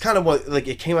think it's kind of what... Like,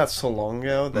 it came out so long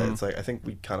ago that it's like, I think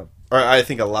we kind of... Or I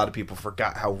think a lot of people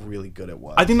forgot how really good it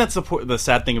was. I think that's the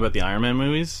sad thing about the Iron Man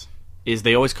movies is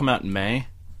they always come out in May.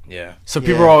 Yeah. So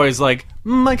people Yeah. are always like,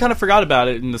 I kind of forgot about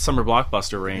it in the summer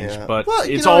blockbuster range. Yeah. But Well,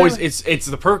 you it's know, always I- it's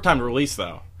the perfect time to release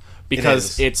though,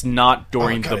 because is. it's not Oh my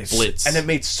during God, the Blitz. And it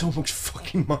made so much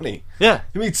fucking money. Yeah.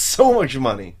 It made so much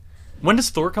money. When does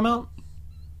Thor come out?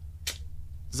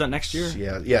 Is that next year?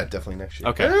 Yeah, definitely next year.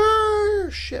 Okay.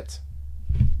 Shit.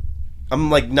 I'm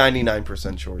like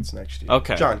 99% sure it's next year.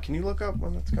 Okay. John, can you look up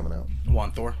when that's coming out?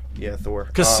 One Thor. Yeah, Thor.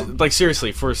 Because like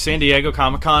seriously, for San Diego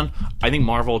Comic-Con, I think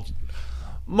Marvel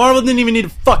didn't even need to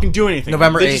fucking do anything.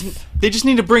 November They 8th. They just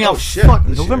need to bring out shit, fuck,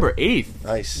 this November 8th.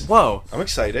 Nice. Whoa. I'm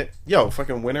excited. Yo,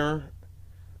 fucking winter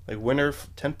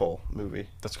tentpole movie.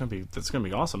 That's gonna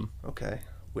be awesome. Okay.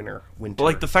 Winter. But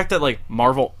like the fact that like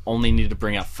Marvel only needed to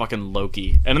bring out fucking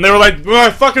Loki, and then they were like,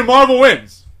 "Fucking Marvel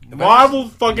wins." Marvel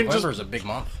fucking November just is a big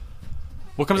month.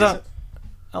 what comes Is out? it?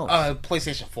 Oh,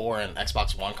 PlayStation 4 and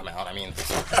Xbox One come out. I mean,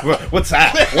 What's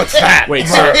that? What's that? wait.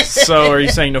 So are you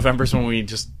saying November's when we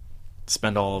just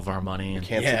spend all of our money and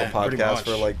Cancel Yeah, the pretty podcast much.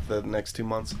 for like the next 2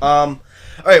 months. All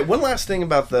right, one last thing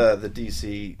about the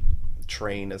DC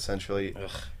train. Essentially,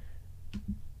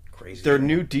 crazy. their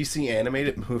new DC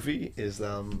animated movie is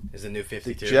is the new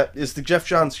 52. the Jeff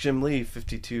Johns Jim Lee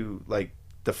 52, like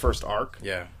the first arc.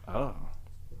 Yeah. oh,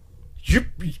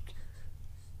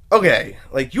 Okay,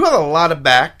 like you have a lot of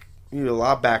back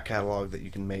catalog that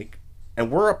you can make, and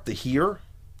we're up to here.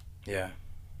 Yeah.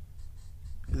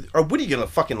 Or what are you gonna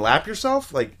fucking lap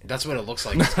yourself? Like, That's what it looks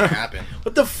like it's gonna happen.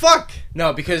 what the fuck?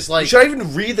 No, because like Should I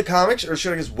even read the comics, or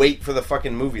should I just wait for the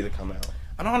fucking movie to come out?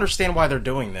 I don't understand why they're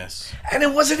doing this. And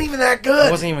it wasn't even that good.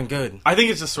 It wasn't even good. I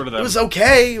think it's just sort of It that. was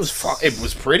okay. It was It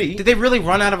was pretty. Did they really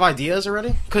run out of ideas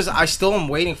already? Because I still am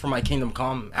waiting for my Kingdom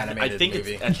Come animated I think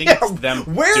movie. it's Yeah, them.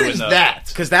 where doing is the, that?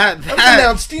 Because that That was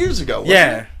announced years ago. Wasn't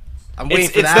yeah, it? I'm waiting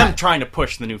It's for that. them trying to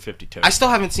push the new 52. I still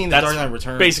haven't seen the That's Dark Knight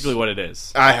Returns. basically what it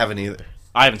is. I haven't either,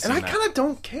 I haven't seen and I that. kind of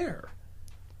don't care.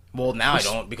 Well, now I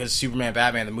don't because Superman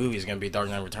Batman the movie is gonna be Dark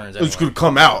Knight Returns. Anyway. It's gonna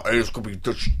come out, and it's gonna be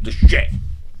the shit.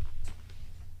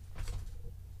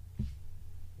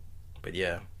 But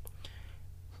yeah.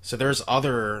 So there's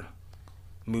other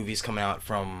movies coming out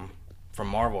from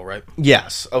Marvel, right?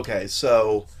 Yes. Okay.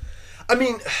 So, I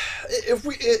mean, if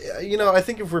we, I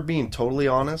think if we're being totally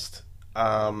honest,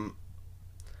 I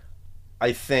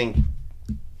think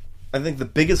the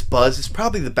biggest buzz is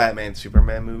probably the Batman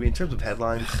Superman movie in terms of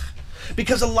headlines,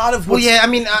 because a lot of Well, what's, yeah, I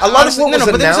mean, a lot of what was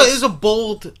but announced.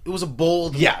 it was a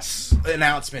bold Yes.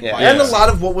 announcement. Yeah, by and a us. lot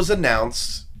of what was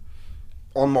announced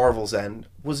on Marvel's end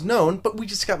was known, but we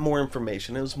just got more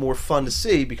information. It was more fun to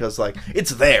see because, like,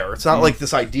 it's there. It's not like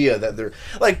this idea that they're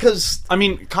like, because I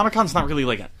mean, Comic-Con's not really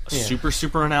like a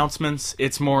super announcements.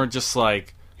 It's more just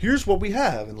like here's what we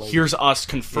have, and like, here's us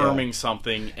confirming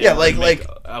something. And Yeah, like- make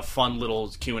a fun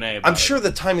little Q&A. About I'm sure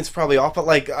the timing's probably off, but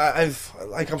like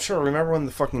I'm sure. Remember when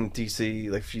the fucking DC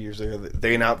like a few years ago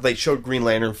they showed Green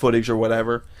Lantern footage or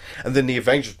whatever, and then the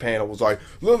Avengers panel was like,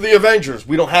 "Look, the Avengers,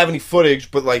 we don't have any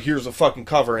footage, but like here's a fucking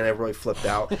cover," and everybody flipped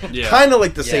out. Yeah. Kind of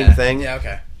like the same thing. Yeah,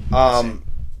 okay.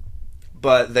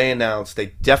 But they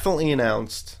definitely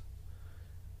announced.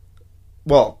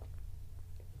 Well,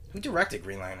 Who directed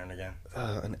Green Lantern again?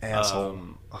 An asshole.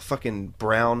 A fucking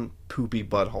brown poopy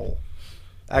butthole.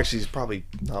 Actually, he's probably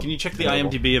not. Can you check the terrible.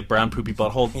 IMDb of Brown Poopy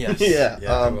Butthole? Yes. Yeah,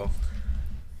 I will.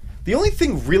 The only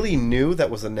thing really new that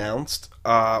was announced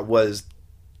was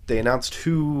they announced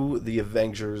who the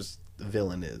Avengers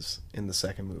villain is in the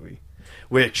second movie.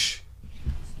 Which,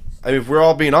 I mean, if we're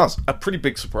all being honest, a pretty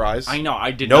big surprise. I know.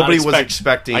 Nobody was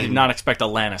expecting. I did not expect a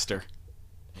Lannister.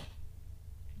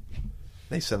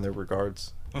 They send their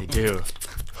regards. They do.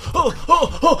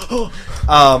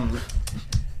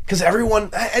 Because everyone,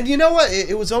 and you know what,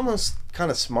 it was almost kind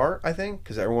of smart, I think,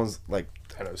 because everyone's like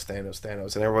Thanos,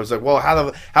 and everyone's like, well,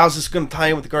 how's this going to tie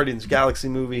in with the Guardians of the Galaxy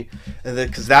movie? And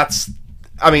because that's,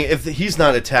 I mean, if he's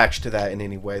not attached to that in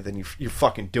any way, then you're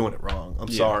fucking doing it wrong. I'm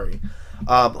sorry.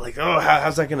 Like, oh,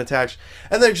 how's that going to attach?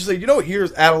 And then just like, you know,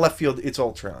 here's out of left field, it's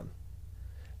Ultron,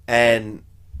 and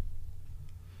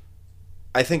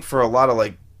I think for a lot of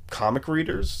like comic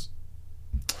readers,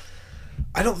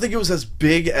 I don't think it was as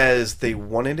big as they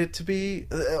wanted it to be.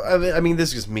 I mean,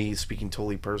 this is me speaking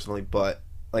totally personally, but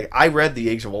like I read the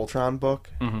Age of Ultron book,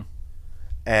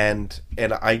 and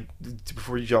I,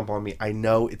 before you jump on me, I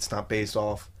know it's not based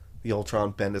off the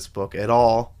Ultron Bendis book at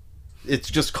all.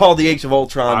 It's just called the Age of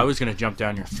Ultron. I was gonna jump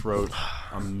down your throat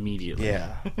immediately.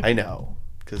 Yeah, I know,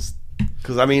 because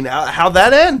I mean, how'd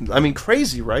that end? I mean,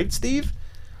 crazy, right, Steve?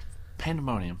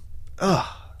 Pandemonium. Ugh.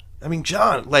 I mean,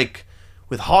 John, like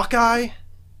with Hawkeye,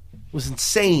 was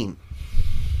insane.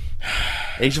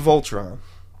 Age of Ultron.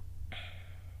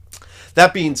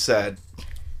 That being said,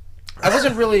 I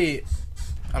wasn't really,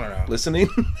 I don't know. listening.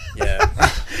 Yeah.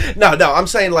 No, I'm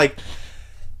saying like,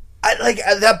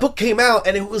 that book came out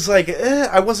and it was like,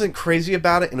 I wasn't crazy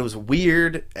about it, and it was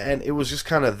weird, and it was just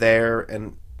kind of there,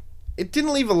 and it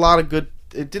didn't leave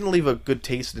a good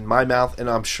taste in my mouth, and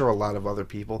I'm sure a lot of other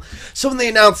people. So when they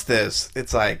announced this,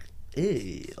 it's like,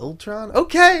 hey, Ultron?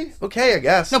 Okay, I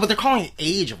guess. No, but they're calling it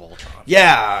Age of Ultron.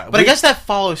 Yeah. But I guess that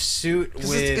follows suit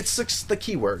with... It's the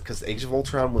key word, because Age of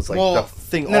Ultron was like well, the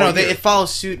thing all No, year. it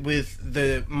follows suit with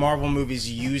the Marvel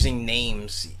movies using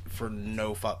names for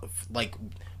like,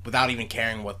 without even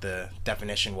caring what the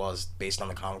definition was based on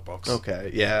the comic books.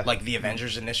 Okay, yeah. Like the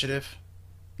Avengers Initiative.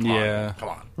 Yeah. Come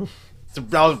on.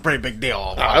 That was a pretty big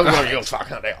deal. I was going to go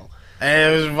fucking hell.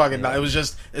 And it was fucking... It was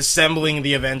just assembling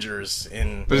the Avengers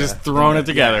in... They're just throwing it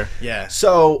together. Yeah.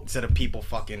 So, Instead of people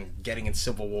fucking getting in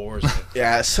civil wars and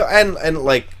yeah, so, and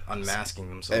like, unmasking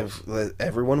themselves.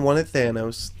 everyone wanted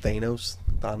Thanos.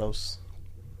 Thanos.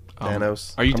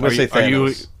 Are you I'm gonna say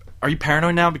Thanos. are you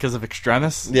paranoid now because of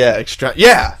Extremis?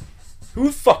 Yeah.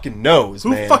 Who fucking knows, Who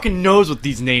man? fucking knows what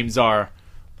these names are?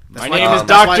 My why- name is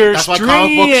that's why- Doctor That's why Strange.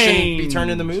 comic books shouldn't be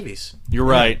turned into movies. You're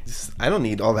right. I don't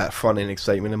need all that fun and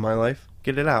excitement in my life.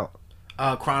 Get it out.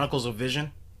 Chronicles of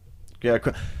Vision. Yeah.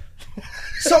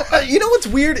 So you know what's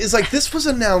weird is like this was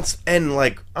announced and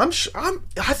like I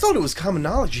thought it was common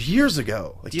knowledge years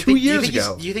ago, like 2 years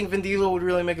ago. Do you think Vin Diesel would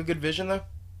really make a good Vision though?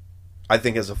 I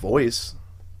think as a voice.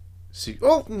 See,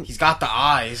 well, He's got the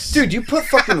eyes, dude, you put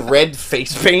fucking red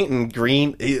face paint and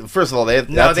green. First of all, they'd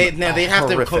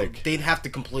have to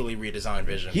completely redesign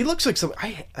Vision. He looks like some.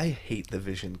 I hate the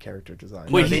Vision character design.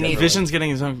 Wait, they need- Vision's getting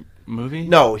his own movie?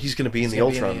 No, he's going to be in the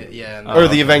gonna be in Ultron, the- yeah, or no.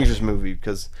 the Avengers movie,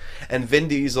 and Vin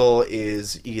Diesel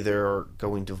is either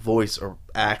going to voice or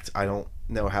act. I don't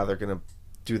know how they're going to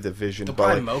do the Vision, They'll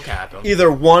but probably mocap him.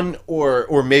 either one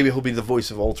or maybe he'll be the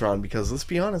voice of Ultron, because let's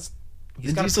be honest,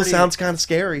 Vin got a Diesel pretty- sounds kind of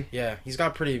scary. Yeah, he's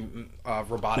got a pretty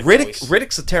robotic voice.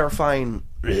 Riddick's a terrifying,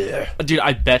 Dude,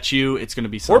 I bet you it's going to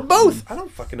be or something. both. I don't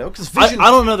fucking know, because I Vision.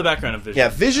 don't know the background of Vision. Yeah,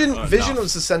 Vision enough.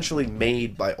 was essentially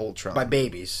made by Ultron. by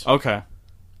babies. Okay.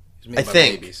 He's made I by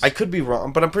think. babies. I could be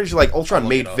wrong, but I'm pretty sure like Ultron I'll look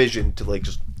made it up. Vision to like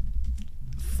just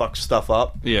fuck stuff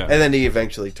up. Yeah. And then he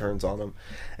eventually turns on him.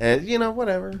 And you know,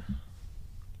 whatever.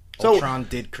 So Ultron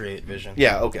did create Vision.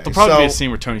 yeah, okay. There'll probably be a So, scene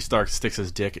where Tony Stark sticks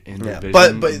his dick into yeah,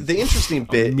 Vision. but the interesting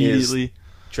bit is immediately.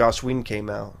 Joss Whedon came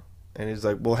out and he's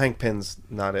like, well, Hank Pym's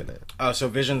not in it. So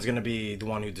Vision's gonna be the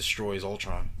one who destroys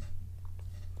Ultron.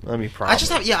 I mean,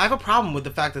 probably. I have a problem with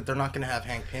the fact that they're not gonna have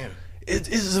Hank Pym. It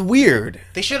is weird.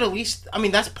 They should at least. I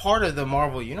mean, that's part of the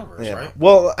Marvel universe, Yeah. right?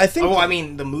 Well, I think. Oh, well, I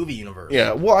mean, the movie universe.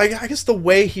 Yeah. Well, I guess the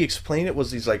way he explained it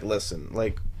was he's like, listen,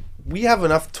 like we have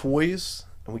enough toys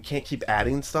and we can't keep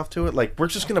adding stuff to it. Like we're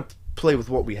just gonna play with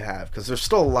what we have because there's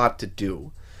still a lot to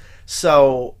do.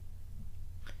 So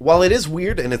while it is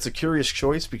weird and it's a curious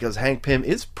choice because Hank Pym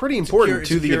is pretty important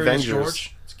to the Avengers.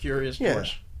 George. It's Curious Yeah.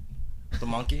 George, the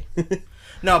monkey.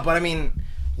 No, but I mean,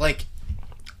 like,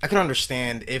 I can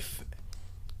understand if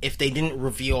they didn't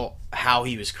reveal how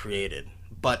he was created,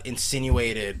 but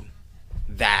insinuated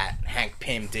that Hank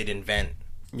Pym did invent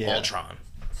Yeah. Ultron.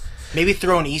 Maybe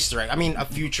throw an Easter egg. I mean,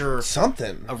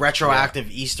 a retroactive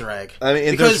Easter egg. I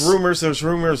mean, Because- there's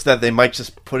rumors that they might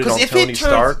just put it on Tony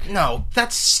Stark. No,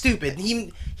 that's stupid.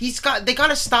 They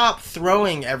gotta stop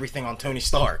throwing everything on Tony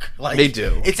Stark. Like They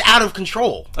do. It's out of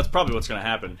control. That's probably what's going to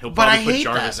happen. He'll But I probably put hate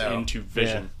Jarvis that, though. into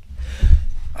Vision.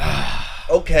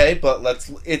 Okay, but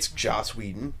it's Joss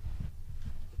Whedon.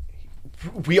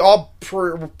 We all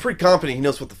we're pretty confident he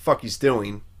knows what the fuck he's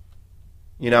doing.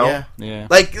 You know? Yeah. Yeah.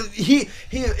 Like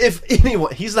if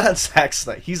anyone, he's not Zack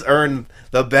Snyder. He's earned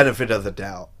the benefit of the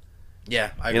doubt.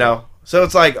 Yeah, I You know? So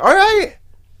it's like, all right.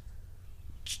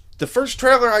 The first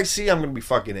trailer I see, I'm going to be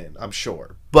fucking in, I'm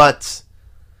sure. But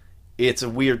it's a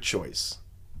weird choice.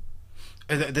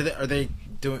 Are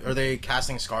they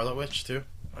casting Scarlet Witch too?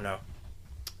 Or no?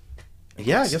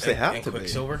 Yeah, I guess they have and to be.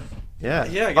 Quicksilver. Yeah.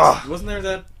 Yeah, I guess. Wasn't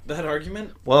there that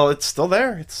argument? Well, it's still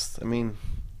there.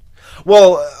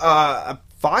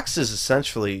 Fox is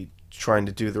essentially trying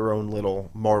to do their own little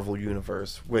Marvel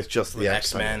universe with just the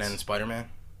X-Men and Spider-Man.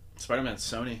 Spider-Man's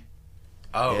Sony.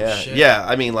 Oh yeah, shit. yeah.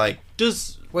 I mean, like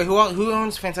Wait, who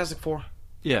owns Fantastic Four?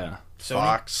 Yeah. Sony?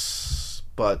 Fox,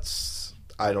 but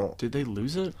I don't. Did they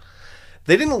lose it?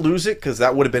 They didn't lose it because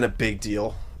that would have been a big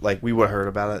deal. Like we would have heard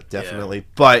about it definitely. Yeah.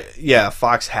 But yeah,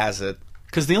 Fox has it.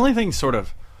 Because the only thing sort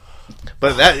of,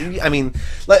 but that I mean,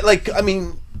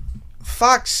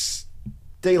 Fox,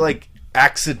 they like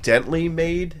accidentally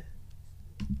made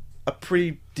a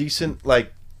pretty decent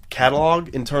like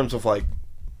catalog in terms of like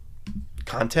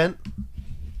content.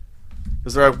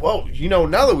 Because they're like, whoa, you know,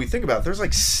 now that we think about it, there's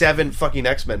like 7 fucking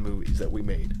X-Men movies that we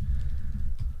made.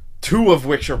 2 of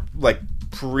which are like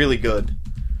really good.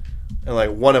 And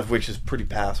like one of which is pretty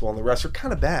passable and the rest are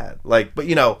kind of bad. Like, but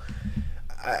you know,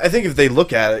 I think if they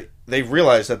look at it, they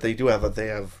realize that they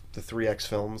have the 3 X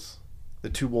films, the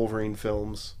 2 Wolverine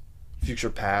films, Future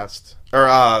Past,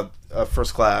 or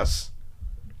First Class,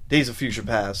 Days of Future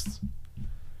Past.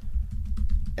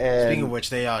 And Speaking of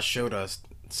which, they showed us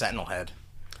Sentinel Head.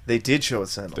 They did show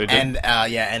us Sentinel. They did.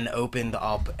 And opened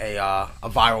up a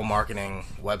viral marketing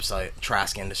website,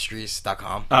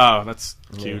 traskindustries.com, Oh, that's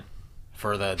cute.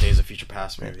 for the Days of Future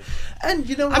Past movie. And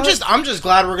you know what? I'm just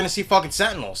glad we're gonna see fucking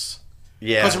Sentinels.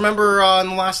 Yeah. Because remember in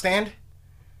The Last Stand,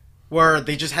 where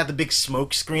they just had the big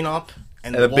smoke screen up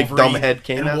and the big dumb head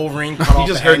came and out? Wolverine cut off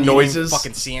just the heard head and you didn't noises.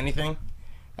 fucking see anything.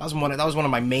 That was one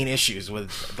of my main issues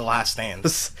with The Last Stand.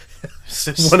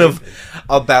 So one of stupid.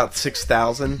 about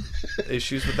 6,000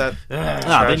 issues with that. Nah, they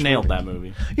trash nailed movie. that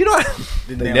movie. You know what?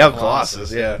 They nailed nailed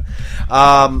Colossus, Colossus,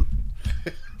 yeah.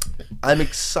 I'm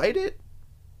excited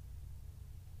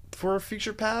for a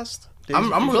Future Past. Days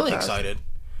of I'm Future really Past. excited.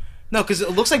 No, because it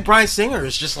looks like Bryan Singer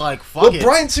is just like, fuck Well, it.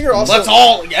 Bryan Singer also.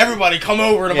 Everybody come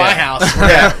over to Yeah. my house.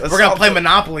 Yeah, We're let's gonna all play play-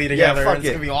 Monopoly together. fuck and it's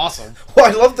it. gonna be awesome. Well,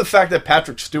 I love the fact that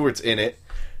Patrick Stewart's in it.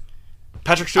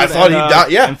 Patrick Stewart I thought and, he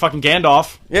died- yeah. and fucking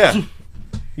Gandalf. Yeah.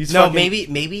 He's No, fucking- maybe.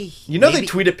 You know maybe, they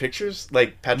tweeted pictures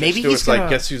like Patrick Maybe Stewart's he's gonna- like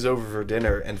guess who's over for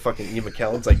dinner and fucking Ian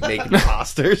McKellen's like making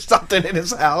pasta or something in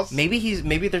his house.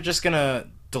 Maybe they're just gonna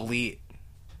delete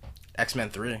X-Men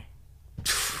 3.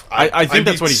 I think I'd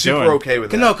that's be what he's super doing. okay with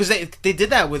that. No, because they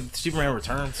did that with Superman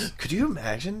Returns. Could you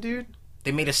imagine, dude?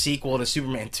 They made a sequel to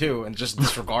Superman 2 and just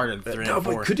disregarded 3 No, and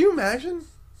 4. but could you imagine?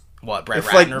 What, Brett If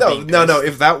Ratner like being no, pissed?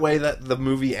 if that way that the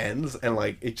movie ends and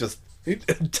like it just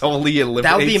totally eliminates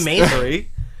That would be amazing. 3,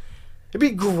 it'd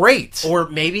be great. Or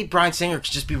maybe Bryan Singer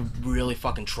could just be really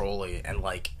fucking trolly and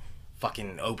like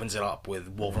fucking opens it up with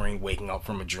Wolverine waking up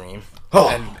from a dream. Oh.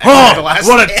 And Oh, the last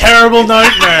what a stand. terrible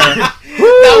nightmare!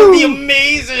 That would be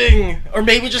amazing. Or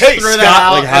maybe just Hey, throw Scott, that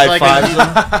out like, high fives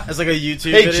him. as like a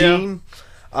YouTube Hey, video. Gene.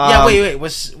 Yeah, wait.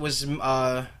 Was what's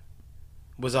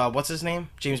his name?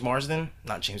 James Marsden?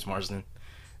 Not James Marsden.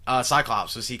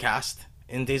 Cyclops, was he cast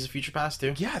in Days of Future Past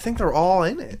too? Yeah, I think they're all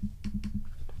in it.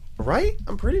 Right?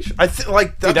 I'm pretty sure. I think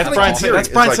like Dude, that's kinda Bryan theory that's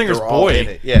is, Bryan like, Singer's they're all boy. in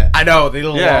it. Yeah. I know, they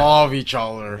Yeah. love each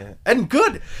other. Yeah. And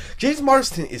good. James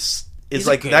Marsden is He's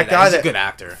like a good, that guy he's that a good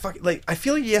actor. fuck, like I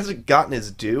feel like he hasn't gotten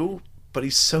his due, but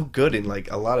he's so good in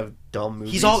like a lot of dumb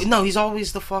movies. He's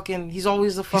always the fucking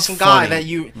guy funny. that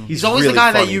you He's he's always really the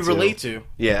guy that funny, you too. relate to.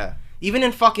 Yeah. Even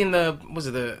in fucking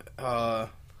that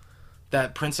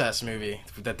princess movie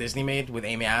that Disney made with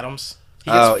Amy Adams.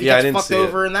 He Oh, he yeah, I gets didn't fucked see it.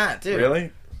 over in that too.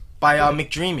 Really? By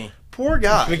McDreamy. Poor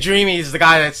guy. McDreamy is the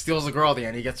guy that steals the girl at the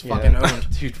end. He gets fucking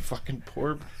owned. Dude, fucking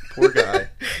poor guy.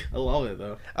 I love it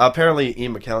though. Apparently,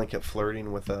 Ian McKellen kept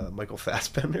flirting with Michael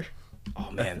Fassbender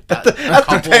Oh man, at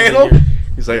the panel.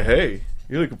 He's like, "Hey,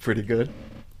 you're looking pretty good."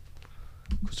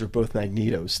 Because they're both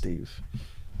Magneto, Steve.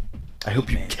 I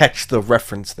hope you catch the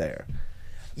reference there.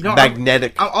 You know,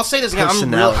 Magnetic. I'll say this again. I'm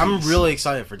personalities. really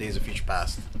excited for Days of Future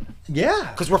Past Yeah.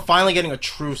 because we're finally getting a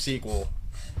true sequel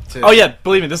to, Oh yeah,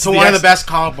 believe me, this is to one of the X- best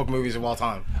comic book movies of all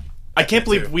time. I can't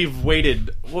believe too. we've waited.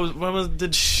 Did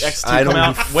X2 I come don't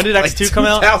out? know, When did like X2 come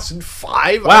out?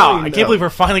 2005. Wow, I can't believe we're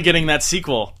finally getting that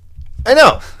sequel. I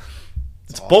know.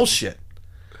 It's awesome. bullshit.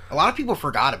 A lot of people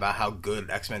forgot about how good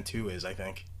X-Men 2 is, I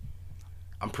think.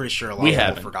 I'm pretty sure a lot We of people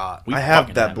haven't. forgot. We I have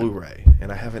fucking that haven't. Blu-ray,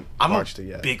 and I haven't I'm watched a it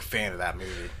yet. big fan of that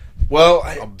movie. Well,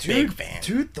 big fan.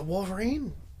 Dude, the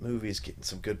Wolverine movie is getting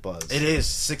some good buzz. It is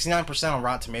 69% on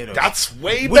Rotten Tomatoes. That's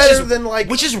way Which better is- than like.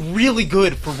 which is really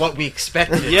good for what we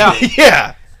expected. It Yeah. to be.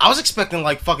 Yeah. I was expecting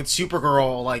like fucking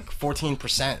Supergirl, like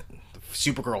 14%.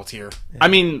 Supergirl tier. I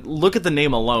mean, look at the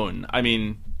name alone. I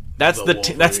mean, that's The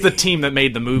that's the Wolverine. team that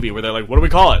made the movie. Where they're like, what do we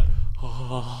call it?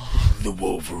 The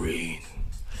Wolverine.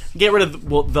 Get rid of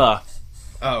the.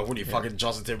 Oh, what are you fucking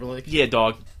Justin Timberlake? Yeah,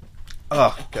 dog.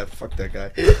 Oh god, fuck that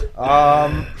guy. Oh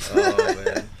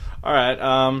man. All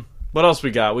right. What else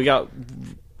we got? We got.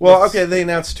 Well, okay, they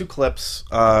announced 2 clips.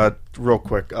 Real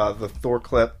quick, the Thor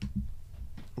clip,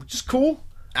 which is cool.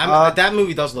 That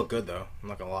movie does look good though. I'm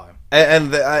not gonna lie.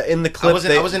 And in the clip,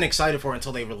 I wasn't excited for it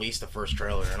until they released the first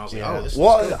trailer, and I was like, oh, this is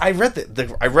good. I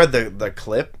read the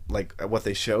clip, like what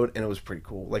they showed, and it was pretty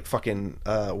cool. Like fucking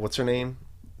what's her name?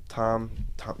 Not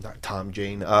Tom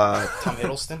Jane. Tom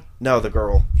Hiddleston. No, the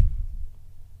girl.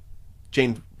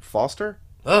 Jane Foster?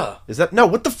 Ugh. Is that no?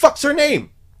 What the fuck's her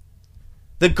name?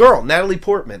 The girl, Natalie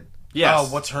Portman. Yes.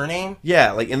 Oh, what's her name?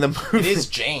 Yeah, like in the movie. It is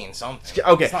Jane something.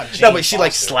 Okay. It's not Jane No, but she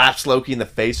like Foster. slaps Loki in the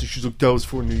face, and she's like, "That was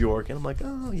for New York," and I'm like,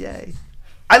 "Oh yay!"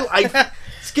 I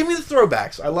just give me the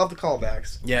throwbacks. I love the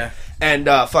callbacks. Yeah. And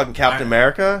fucking Captain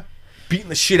America beating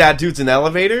the shit out of dudes in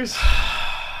elevators.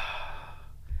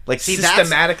 Like See, that's-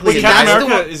 systematically. Wait, Captain that's the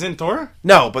America one- is in Thor.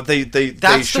 No, but they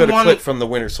That's showed the a one- clip from the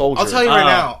Winter Soldier. I'll tell you right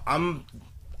Oh. now,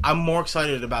 I'm more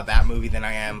excited about that movie than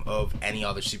I am of any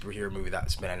other superhero movie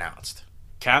that's been announced.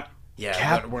 Cap. Yeah,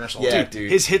 Cap? Winter Soldier. Yeah, Dude,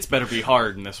 dude. his hits better be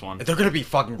hard in this one. They're gonna be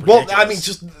fucking Well, ridiculous. I mean,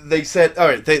 just they said, all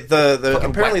right. The Fucking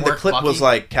apparently wet the work clip was Bucky.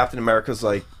 like Captain America's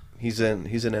like he's in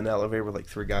an elevator with like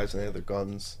 3 guys and they have their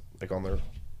guns like on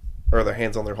their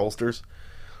hands on their holsters.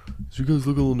 So you guys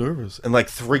look a little nervous, and like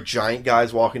 3 giant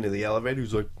guys walk into the elevator.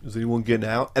 He's like, "Is anyone getting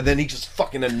out?" And then he just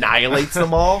fucking annihilates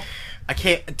them all. I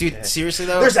can't, dude. Seriously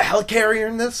though, There's a helicarrier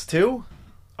in this too.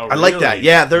 Oh, I like that. really?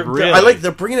 Yeah, Really? I like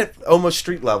they're bringing it almost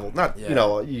street level. Not Yeah. you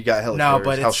know you got helicarriers. No,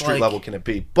 but how it's street like- level can it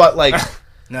be? But like,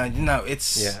 no,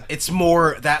 it's Yeah. it's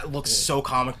more that looks so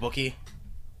comic booky.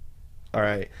 all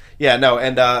right, yeah, no,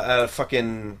 and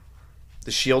fucking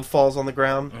the shield falls on the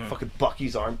ground. Fucking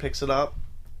Bucky's arm picks it up.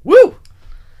 Woo!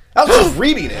 I was just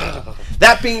reading it.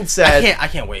 That being said, I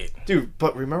can't wait. dude,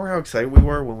 but remember how excited we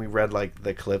were when we read like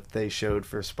the clip they showed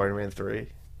for Spider-Man 3?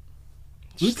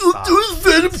 Stop.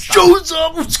 Venom shows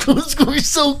up. It's gonna be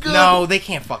so good. No, they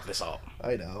can't fuck this up.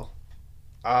 I know.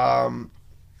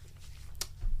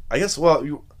 I guess. Well,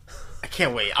 I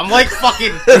can't wait. I'm like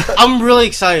fucking. I'm really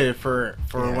excited for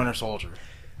Yeah. Winter Soldier.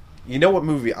 you know what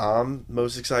movie I'm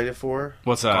most excited for?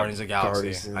 What's that? Guardians of the Galaxy.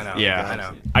 Guardians of I know. the Yeah.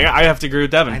 I know. I have to agree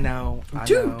with Devin. I know. I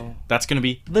Dude. know. That's gonna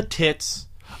be the tits.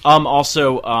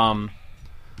 Also,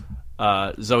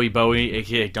 Zoe Bowie,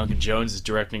 aka Duncan Jones, is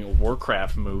directing a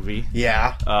Warcraft movie.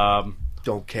 Yeah. Um,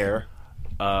 Don't care.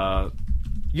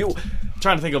 you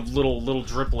trying to think of little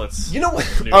driplets. You know what?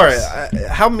 News. All right.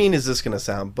 How mean is this gonna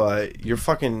sound? But you're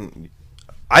fucking.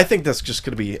 I think that's just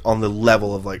gonna be on the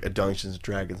level of like a Dungeons and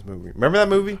Dragons movie. Remember that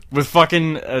movie? With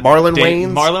fucking Marlon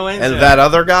Wayans. Marlon Wayans, and yeah. that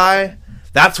other guy.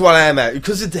 That's what I am at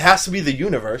because it has to be the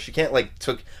universe. You can't like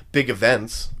took big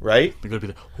events, right? They're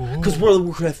gonna be Because World of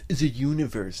Warcraft is a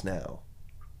universe now.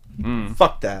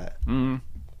 Fuck that. World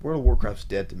of Warcraft's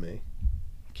dead to me.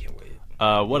 Can't wait.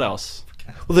 what else?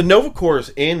 Well, the Nova Corps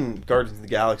is in Guardians of the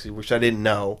Galaxy, which I didn't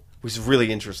know, which is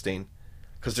really interesting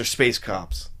because they're space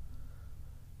cops.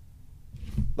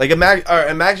 Like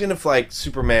imagine if like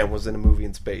Superman was in a movie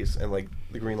in space and like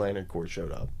the Green Lantern Corps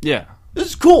showed up. Yeah. This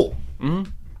is cool. hmm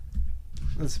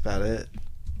That's about it.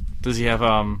 Does he have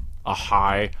a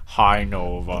high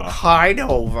Nova? Hi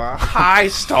Nova. Hi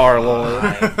Star Lord.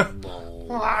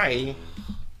 Hi.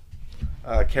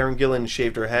 Karen Gillan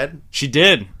shaved her head, She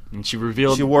did, and she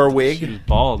revealed She wore a wig. She was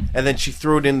bald. and then she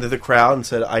threw it into the crowd and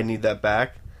said, "I need that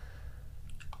back."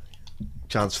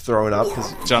 John's throwing up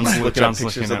because John's he's looking looking at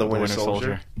pictures of the Winter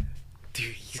Soldier.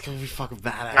 Dude, he's gonna be fucking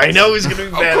badass. I know he's gonna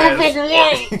be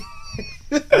badass.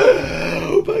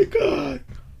 Oh my god.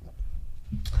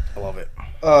 I love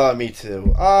it. Me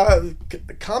too.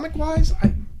 Comic wise,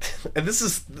 and this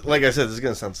is like I said, this is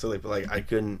gonna sound silly, but like I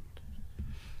couldn't.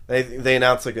 They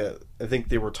announced like I think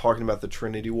they were talking about the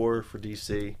Trinity War for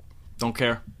DC. Don't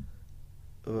care.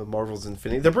 Marvel's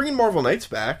Infinity. They're bringing Marvel Knights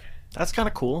back. That's kind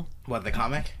of cool. What, the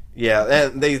comic? Yeah,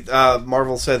 and they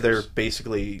Marvel said they're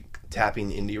basically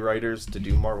tapping indie writers to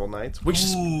do Marvel Knights, which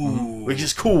is Ooh. cool. Which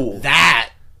is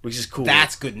cool.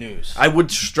 That's good news. I would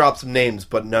just drop some names,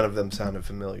 but none of them sounded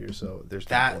familiar, so there's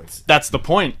no point. That's the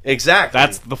point. Exactly.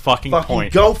 That's the fucking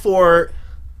point. Go for it,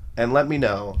 and let me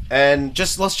know. And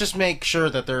let's just make sure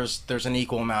that there's an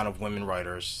equal amount of women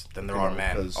writers than there are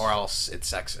men, or else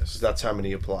it's sexist. that's how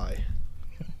many apply.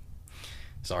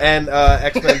 Sorry. And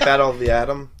X-Men Battle of the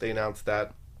Atom, they announced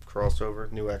that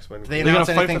crossover, new X-Men. Did they They're announce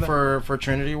gonna fight anything for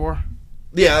Trinity War?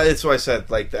 Yeah, that's what I said.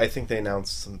 Like, I think they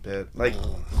announced some bit. Like,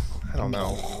 I don't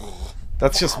know.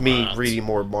 That's just me reading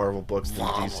more Marvel books than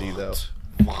DC, though.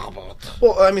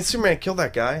 Well, I mean, Superman killed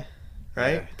that guy,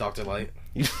 right? Yeah, Dr. Light.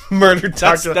 You murdered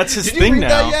Dr. That's his Did thing you read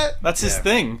now. That yet? That's his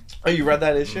thing. Oh, you read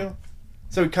that issue?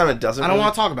 So he kind of doesn't. I don't really...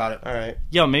 want to talk about it. All right.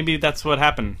 Yo, maybe that's what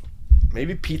happened.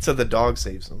 Maybe Pizza the dog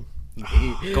saves him.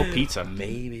 Go pizza.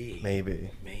 Maybe.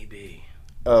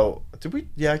 Oh, did we?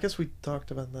 Yeah, I guess we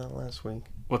talked about that last week.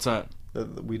 What's that?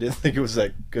 We didn't think it was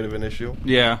that good of an issue.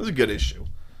 Yeah. It was a good issue.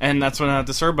 And that's when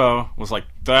DeCerbo was like,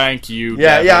 "Thank you."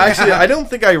 Yeah, Devin." yeah. Actually, I don't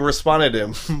think I responded to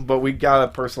him, but we got a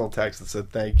personal text that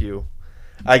said thank you.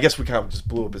 I guess we kind of just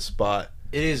blew up his spot.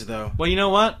 It is, though. Well, you know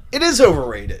what? It is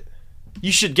overrated.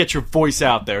 You should get your voice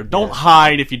out there. Don't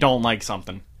hide if you don't like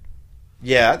something.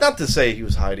 Yeah, not to say he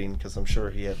was hiding, because I'm sure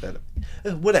he had that.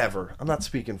 Whatever. I'm not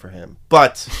speaking for him.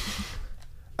 But,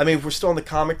 I mean, if we're still on the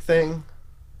comic thing,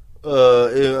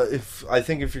 if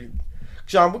you're...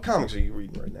 John, what comics are you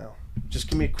reading right now? Just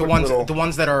give me a quick The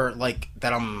ones that are, like,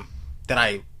 that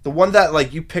I... The one that,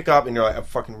 like, you pick up and you're like, I'm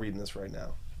fucking reading this right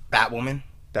now. Batwoman.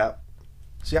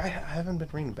 See, I haven't been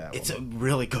reading Batwoman. It's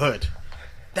really good.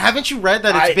 Haven't you read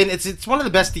that it's one of the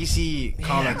best DC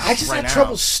comics? I just right had now.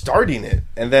 trouble starting it,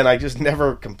 and then I just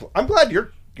never. I'm glad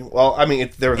you're. Well, I mean,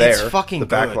 they're there. It's fucking the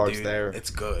backlog's dude. there. It's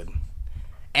good.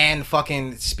 And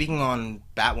fucking speaking on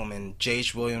Batwoman,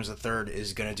 J.H. Williams III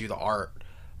is gonna do the art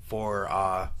for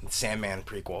the Sandman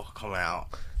prequel coming out.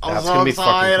 That's gonna be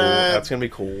fucking cool. That's gonna be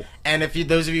cool. And if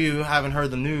those of you who haven't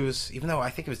heard the news, even though I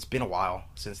think it's been a while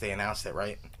since they announced it,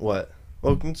 right? What?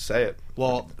 Well, you can say it.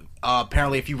 Well,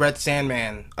 apparently, if you read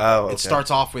Sandman, okay. It starts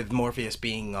off with Morpheus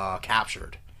being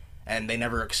captured, and they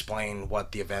never explain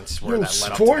what the events were that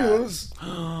led up to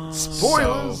that.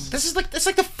 Spoilers. So, this is like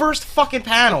the first fucking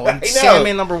panel in I know.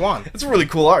 Sandman #1. It's really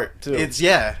cool art too.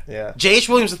 Yeah. J.H.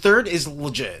 Williams III is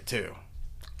legit too.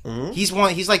 Mm-hmm.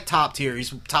 He's like top tier.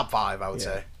 He's top 5, I would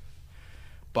say.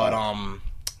 But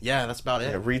yeah, that's about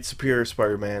it. Yeah, read Superior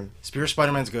Spider-Man. Superior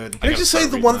Spider-Man's good. Can I just say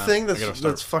the one thing I gotta that's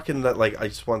start. fucking that like I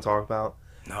just want to talk about?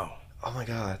 No, Oh my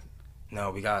god.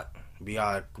 we got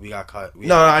cut.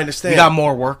 No, I understand. We got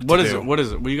more work. What to is do. it? What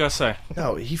is it? What do you guys say?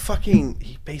 No, he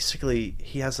basically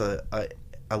has a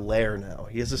lair now.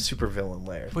 He has a supervillain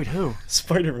lair. Wait, who?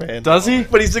 Spider-Man. Does he?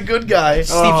 But he's a good guy.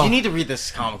 Steve, you need to read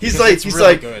this comic. He's because like it's he's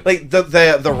really like good. like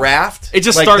the raft. It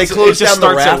just like, starts- They closed it just down the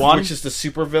starts at raft, 1? which is the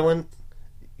supervillain.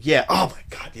 Yeah. Oh my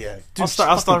god. Yeah. Dude,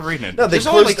 I'll start reading it. No, they There's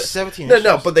only closed like 17 No,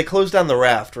 issues. but they closed down the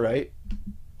raft, right?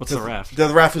 What's the raft?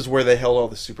 The raft is where they held all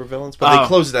the supervillains, but they Oh.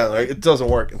 closed it down. Like, it doesn't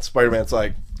work, and Spider-Man's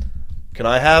like, "Can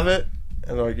I have it?"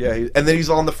 And they're like, "Yeah." And then he's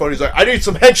on the phone. He's like, "I need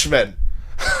some henchmen.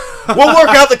 We'll work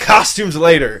out the costumes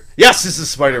later." Yes, this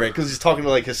is Spider-Man because he's talking to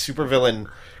like his supervillain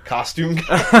costume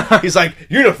guy. He's like,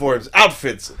 uniforms,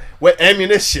 outfits,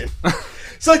 ammunition.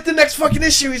 So like the next fucking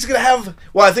issue, he's gonna have.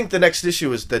 Well, I think the next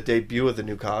issue is the debut of the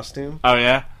new costume. Oh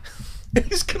yeah,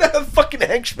 He's gonna have fucking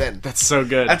henchmen. that's so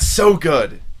good. That's so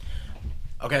good.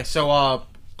 Okay, so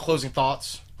closing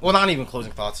thoughts. Well, not even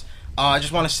closing thoughts. I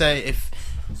just want to say if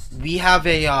we have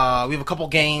a couple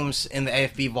games in the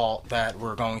AFB vault that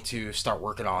we're going to start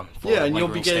working on. For yeah, and you'll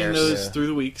be Lingering getting Stairs. those Yeah. through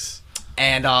the weeks.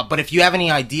 And but if you have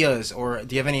any ideas, or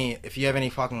if you have any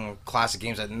fucking classic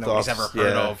games that nobody's ever Thoughts,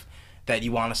 heard yeah. of that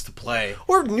you want us to play,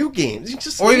 Or new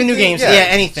games. Or even new games, yeah,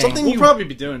 anything. Something We'll you probably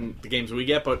be doing the games we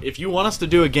get, but if you want us to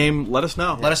do a game, let us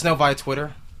know. let us know via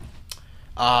Twitter.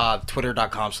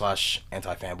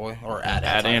 Twitter.com/antifanboy or at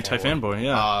antifanboy,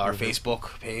 yeah. Our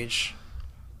Facebook page,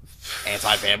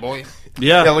 antifanboy.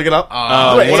 Yeah. Yeah, look it up.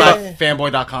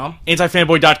 Antifanboy.com.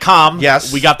 Antifanboy.com.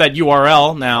 Yes. We got that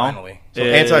URL now. Finally. So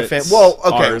anti-fan. Well,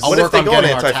 okay. ours. I'll What if work they on go on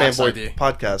getting our tax Anti-Fanboy ID.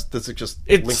 podcast? Does it just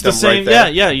It's link the them same,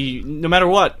 right there? no matter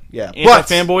what. Yeah.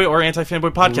 Anti-fanboy or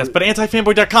anti-fanboy podcast, but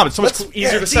antifanboy.com. It's so much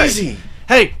easier to it's say. easy.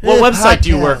 Hey, what Yeah, website do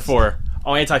you podcast. work for?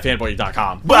 Oh,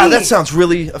 antifanboy.com. Wow, that sounds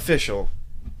really official.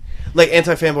 Like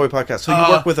Anti-Fanboy podcast. So you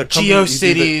work with a company.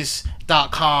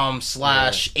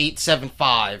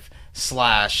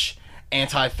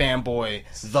 GeoCities.com/875/antifanboy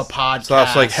the podcast. So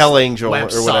that's like Hell Angel or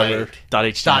website whatever.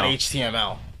 .html.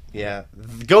 .html. Yeah.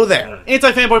 Go there.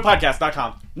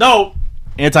 Antifanboypodcast.com. No,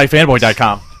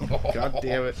 antifanboy.com. God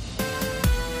damn it.